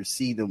you later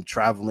see them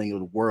traveling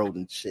the world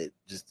and shit,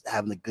 just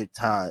having a good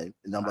time.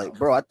 And I'm like,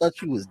 bro, I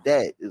thought you was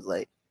dead. It's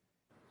like,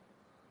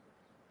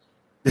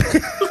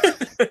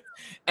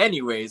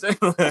 anyways, they're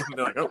like,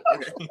 oh,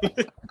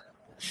 okay.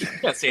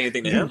 Can't say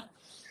anything to him.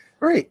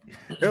 Right.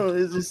 No,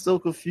 it's just so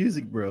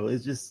confusing, bro.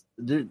 It's just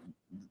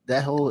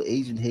that whole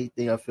Asian hate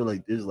thing. I feel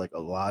like there's like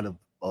a lot of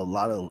a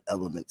lot of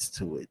elements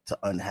to it to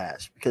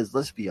unhash. Because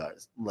let's be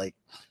honest, like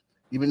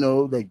even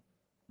though like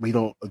we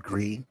don't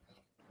agree,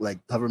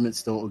 like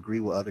governments don't agree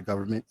with other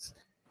governments,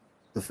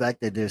 the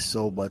fact that there's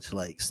so much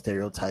like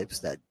stereotypes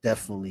that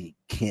definitely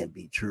can't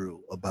be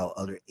true about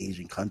other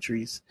Asian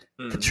countries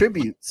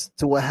contributes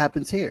to what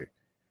happens here.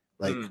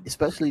 Like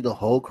especially the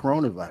whole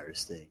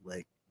coronavirus thing,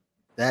 like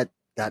that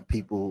got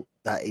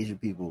Asian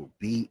people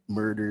beat,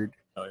 murdered,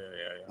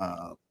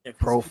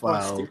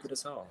 profiled. Stupid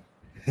as hell.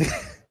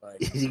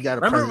 Like, you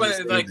got remember when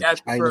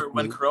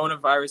when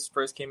coronavirus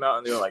first came out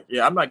and they were like,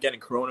 "Yeah, I'm not getting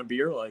Corona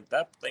beer. Like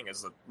that thing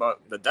is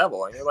the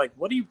devil." And you're like,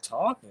 "What are you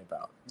talking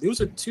about?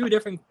 Those are two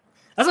different."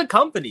 As a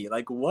company,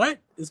 like what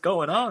is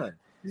going on?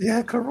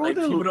 Yeah,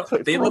 Corona.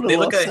 Like, they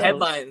look at a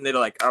headline and they're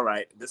like, "All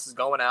right, this is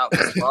going out.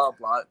 Blah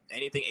blah.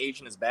 Anything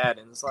Asian is bad."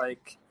 And it's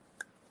like,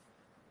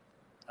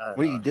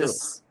 what do you do?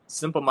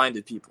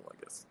 Simple-minded people, I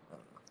guess.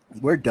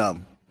 We're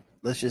dumb.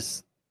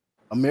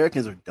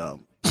 Americans are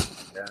dumb.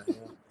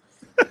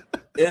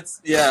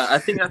 Yeah. I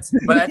think that's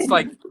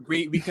like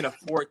we can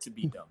afford to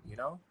be dumb, you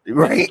know?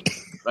 Right.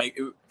 Like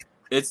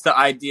it's the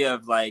idea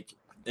of like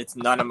it's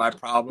none of my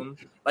problem.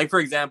 Like for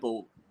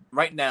example,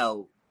 right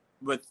now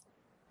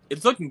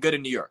it's looking good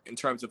in New York in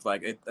terms of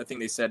like I think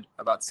they said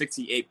about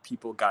 68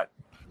 people got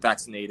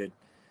vaccinated.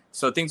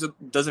 So things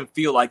doesn't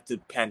feel like the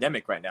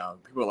pandemic right now.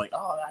 People are like,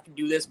 "Oh, I can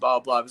do this, blah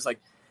blah." It's like,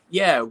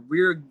 yeah,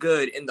 we're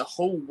good, and the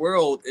whole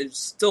world is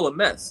still a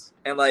mess.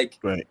 And like,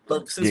 right.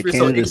 But since we're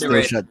so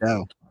ignorant, shut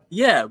down.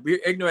 Yeah, we're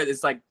ignorant.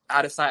 It's like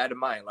out of sight, out of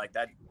mind. Like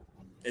that,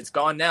 it's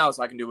gone now,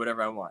 so I can do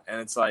whatever I want. And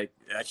it's like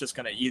that's just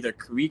gonna either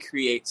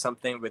recreate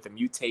something with a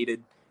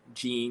mutated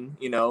gene,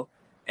 you know,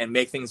 and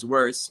make things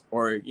worse,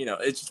 or you know,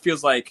 it just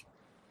feels like,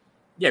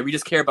 yeah, we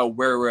just care about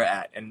where we're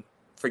at and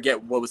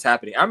forget what was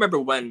happening. I remember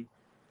when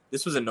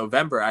this was in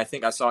November. I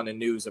think I saw in the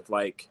news of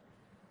like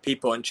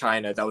people in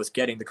China that was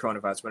getting the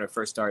coronavirus when it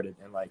first started,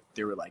 and like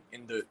they were like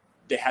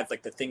they had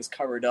like the things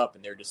covered up,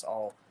 and they're just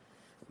all,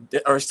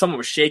 or someone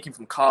was shaking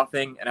from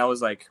coughing, and I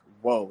was like,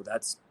 whoa,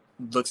 that's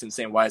looks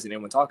insane. Why isn't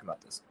anyone talking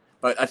about this?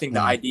 But I think the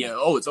idea,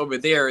 it's over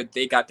there,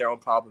 they got their own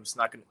problems.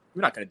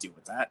 We're not gonna deal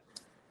with that.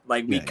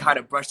 Like we kind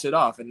of brushed it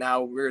off, and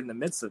now we're in the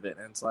midst of it,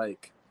 and it's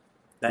like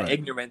that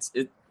ignorance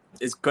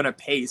is gonna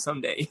pay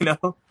someday, you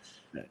know.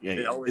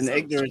 And the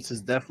ignorance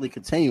is definitely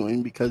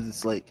continuing because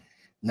it's like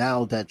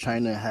now that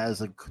China has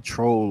a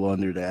control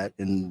under that,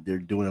 and they're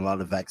doing a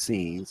lot of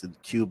vaccines,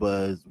 and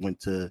Cuba went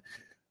to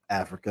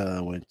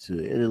Africa, went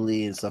to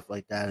Italy and stuff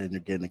like that, and they're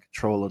getting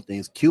control of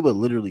things. Cuba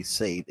literally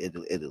saved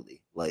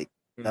Italy. Like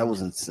that was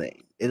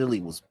insane.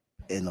 Italy was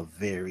in a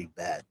very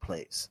bad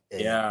place.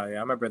 And I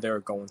remember they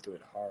were going through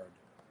it hard.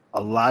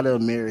 A lot of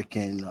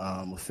American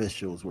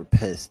officials were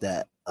pissed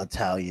that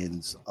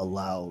Italians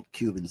allowed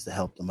Cubans to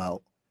help them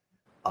out.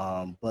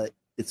 But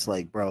it's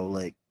like, bro,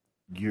 like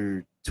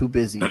you're too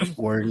busy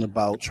worrying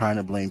about trying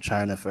to blame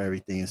China for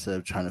everything instead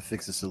of trying to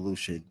fix a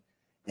solution,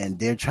 and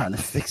they're trying to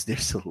fix their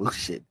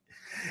solution.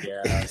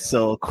 Yeah.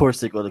 So of course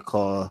they're going to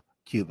call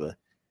Cuba,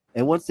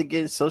 and once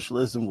again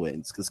socialism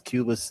wins because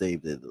Cuba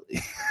saved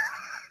Italy.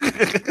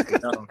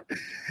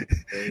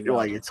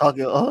 You're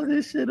talking all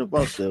this shit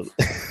about them.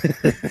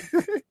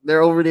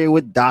 They're over there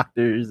with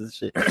doctors and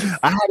shit.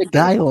 I had a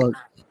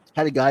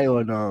guy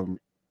on.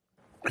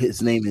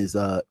 His name is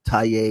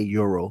Taye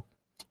Euro.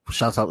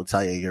 Shouts out to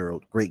Taye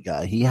Euro, great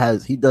guy.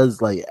 He does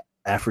like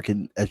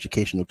African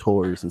educational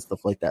tours and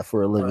stuff like that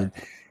for a living,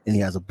 and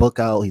he has a book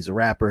out. He's a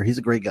rapper. He's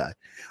a great guy.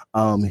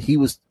 He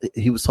was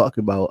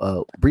talking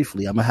about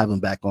briefly. I'm gonna have him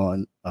back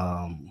on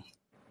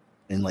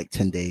in like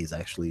 10 days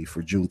actually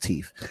for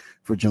Juneteenth.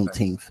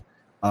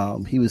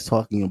 He was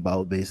talking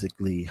about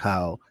basically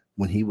how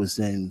when he was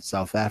in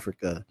South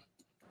Africa,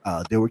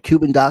 there were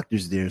Cuban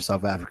doctors there in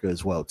South Africa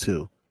as well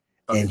too.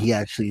 And he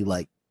actually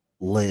like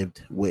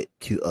lived with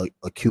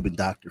a Cuban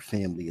doctor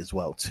family as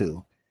well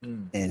too,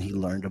 and he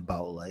learned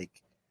about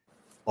like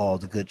all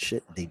the good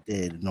shit they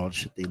did and all the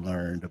shit they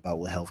learned about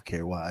what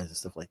healthcare wise and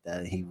stuff like that.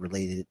 And he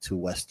related it to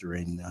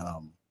Western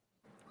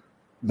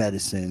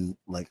medicine,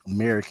 like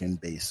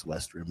American-based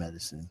Western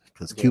medicine,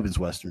 because Cuban's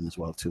Western as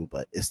well too,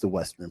 but it's the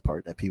Western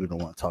part that people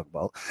don't want to talk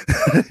about.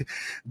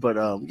 But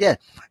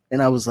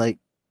and I was like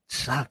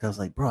shocked. I was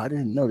like, bro, I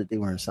didn't know that they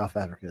were in South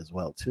Africa as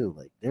well too.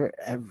 Like they're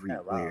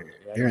everywhere.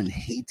 Wow. They're in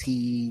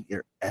Haiti.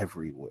 They're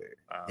everywhere.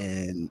 Wow.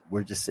 And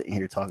we're just sitting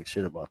here talking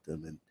shit about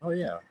them. And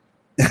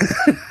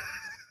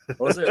what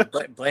was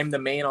it? Blame the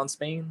Maine on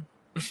Spain.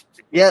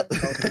 Yep.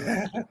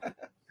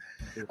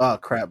 Oh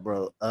crap,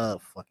 bro.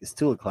 Fuck. It's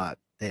 2:00.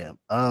 Damn.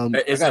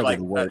 Is it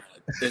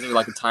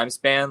like a time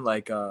span?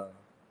 Like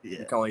you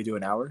can only do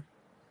an hour.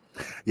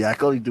 Yeah, I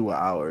can only do an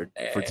hour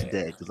for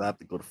today because I have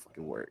to go to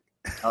fucking work.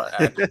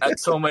 I had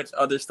so much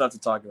other stuff to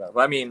talk about.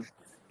 But I mean,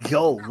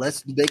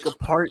 let's make a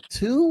part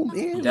 2,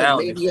 man. Down.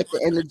 Like maybe at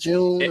the end of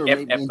June.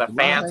 If the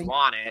fans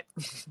want it.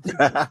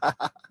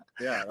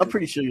 I'm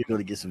pretty sure you're going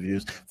to get some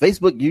views.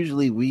 Facebook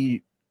usually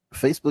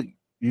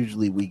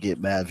we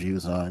get mad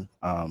views on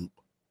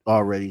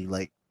already.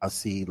 Like I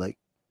see like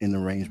in the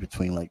range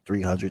between like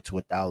 300 to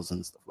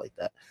 1,000 stuff like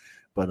that.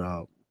 But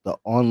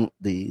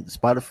the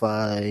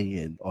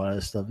Spotify and all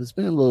that stuff. It's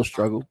been a little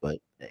struggle, but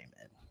hey,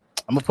 man,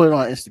 I'm gonna put it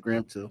on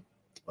Instagram too.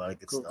 A lot of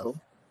good stuff.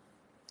 Cool.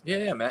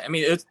 Yeah, man. I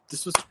mean, it's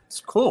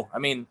cool. I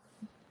mean,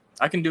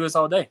 I can do this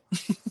all day.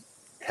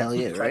 Hell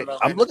yeah, right?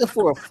 I'm looking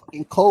for a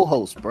fucking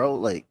co-host, bro.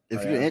 Like,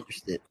 if you're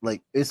interested,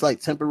 like, it's like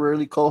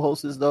temporarily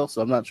co-hosts though,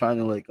 so I'm not trying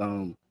to like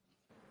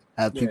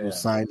have people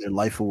sign their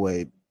life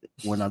away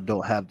when I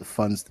don't have the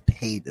funds to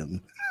pay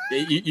them.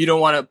 You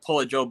don't want to pull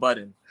a Joe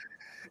Budden.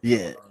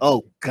 Yeah.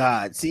 Oh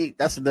God. See,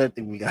 that's another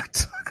thing we got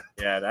to talk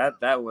about. Yeah,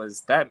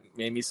 that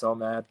made me so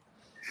mad.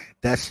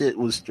 That shit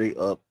was straight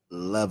up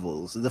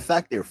levels. And the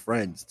fact they're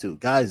friends too.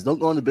 Guys, don't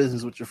go into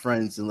business with your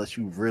friends unless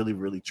you really,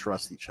 really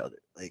trust each other.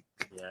 Like,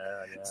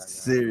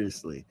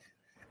 seriously.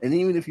 And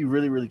even if you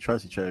really, really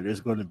trust each other, there's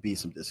going to be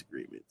some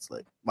disagreements.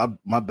 Like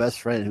my best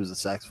friend, who's a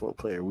saxophone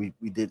player, we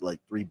did like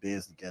 3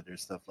 bands together and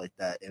stuff like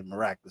that, and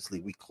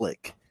miraculously we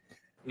click.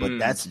 But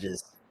that's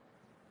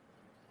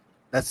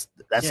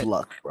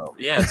luck, bro.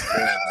 Yeah, it's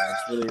rare, man.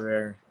 It's really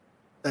rare.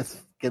 That's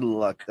good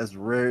luck. That's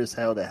rare as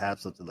hell to have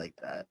something like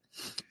that.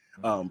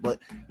 But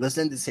let's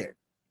end this here,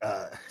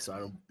 so I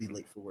don't be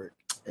late for work.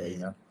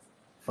 And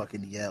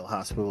fucking Yale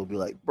Hospital will be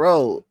like,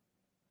 bro,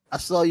 I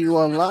saw you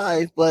on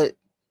live, but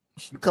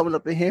you coming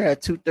up in here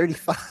at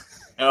 2:35.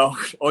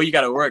 Oh, you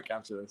got to work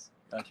after this.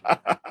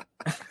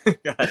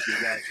 Got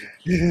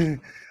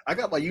you. I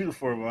got my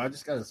uniform on. I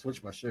just got to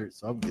switch my shirt,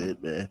 so I'm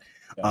good, man.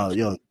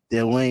 Yo,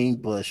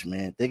 Dwayne Bush,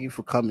 man, thank you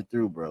for coming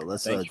through, bro.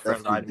 Let's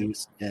definitely do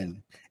this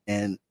again.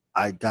 And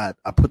I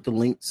put the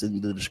links in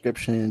the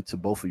description to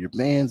both of your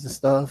bands and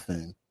stuff.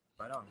 And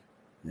right on.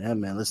 Yeah,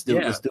 man, let's do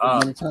it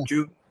another time.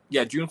 June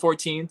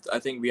 14th, I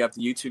think we have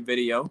the YouTube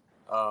video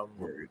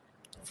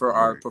for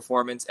our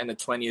performance, and the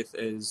 20th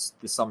is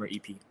the summer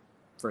EP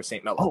for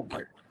St. Mello. Oh,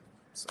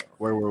 so.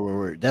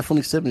 Word.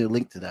 Definitely send me a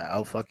link to that.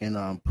 I'll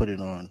fucking put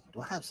it on.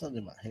 Do I have something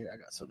in my hair? I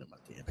got something in my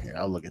damn hair.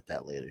 I'll look at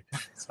that later.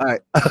 All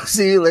right. I'll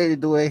see you later,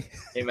 Dwayne.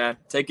 Hey, man.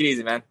 Take it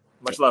easy, man.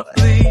 Much love.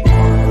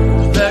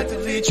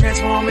 Effectively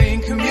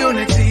transforming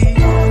community.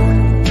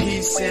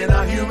 Peace in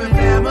our human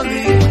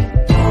family.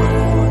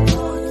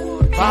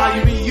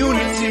 Volume and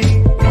unity.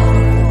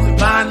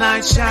 Divine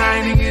light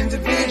shining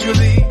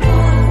individually.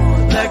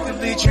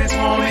 Collectively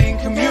transforming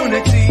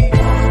community.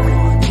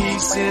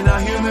 Peace in our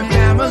human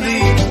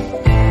family.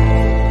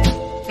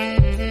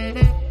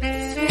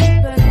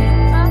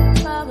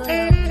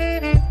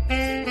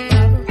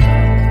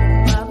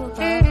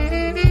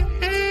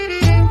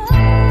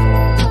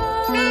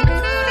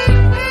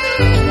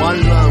 One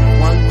love,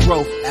 one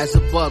growth, as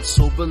above,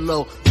 so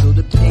below. Feel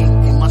the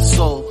pain in my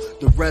soul,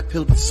 the red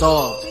pill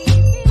dissolved.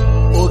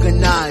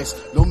 Organized,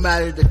 no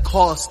matter the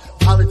cost.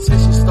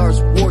 Politicians start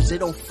wars, they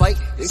don't fight,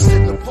 they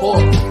sit the poor.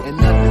 And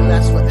nothing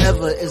lasts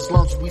forever as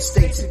long as we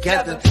stay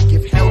together.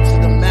 Give hell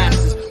to the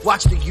masses,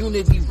 watch the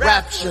unity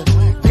rapture.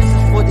 This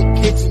is for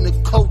the kids and the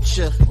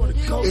culture.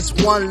 It's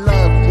one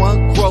love,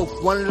 one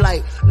growth, one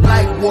light,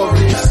 light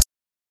warriors.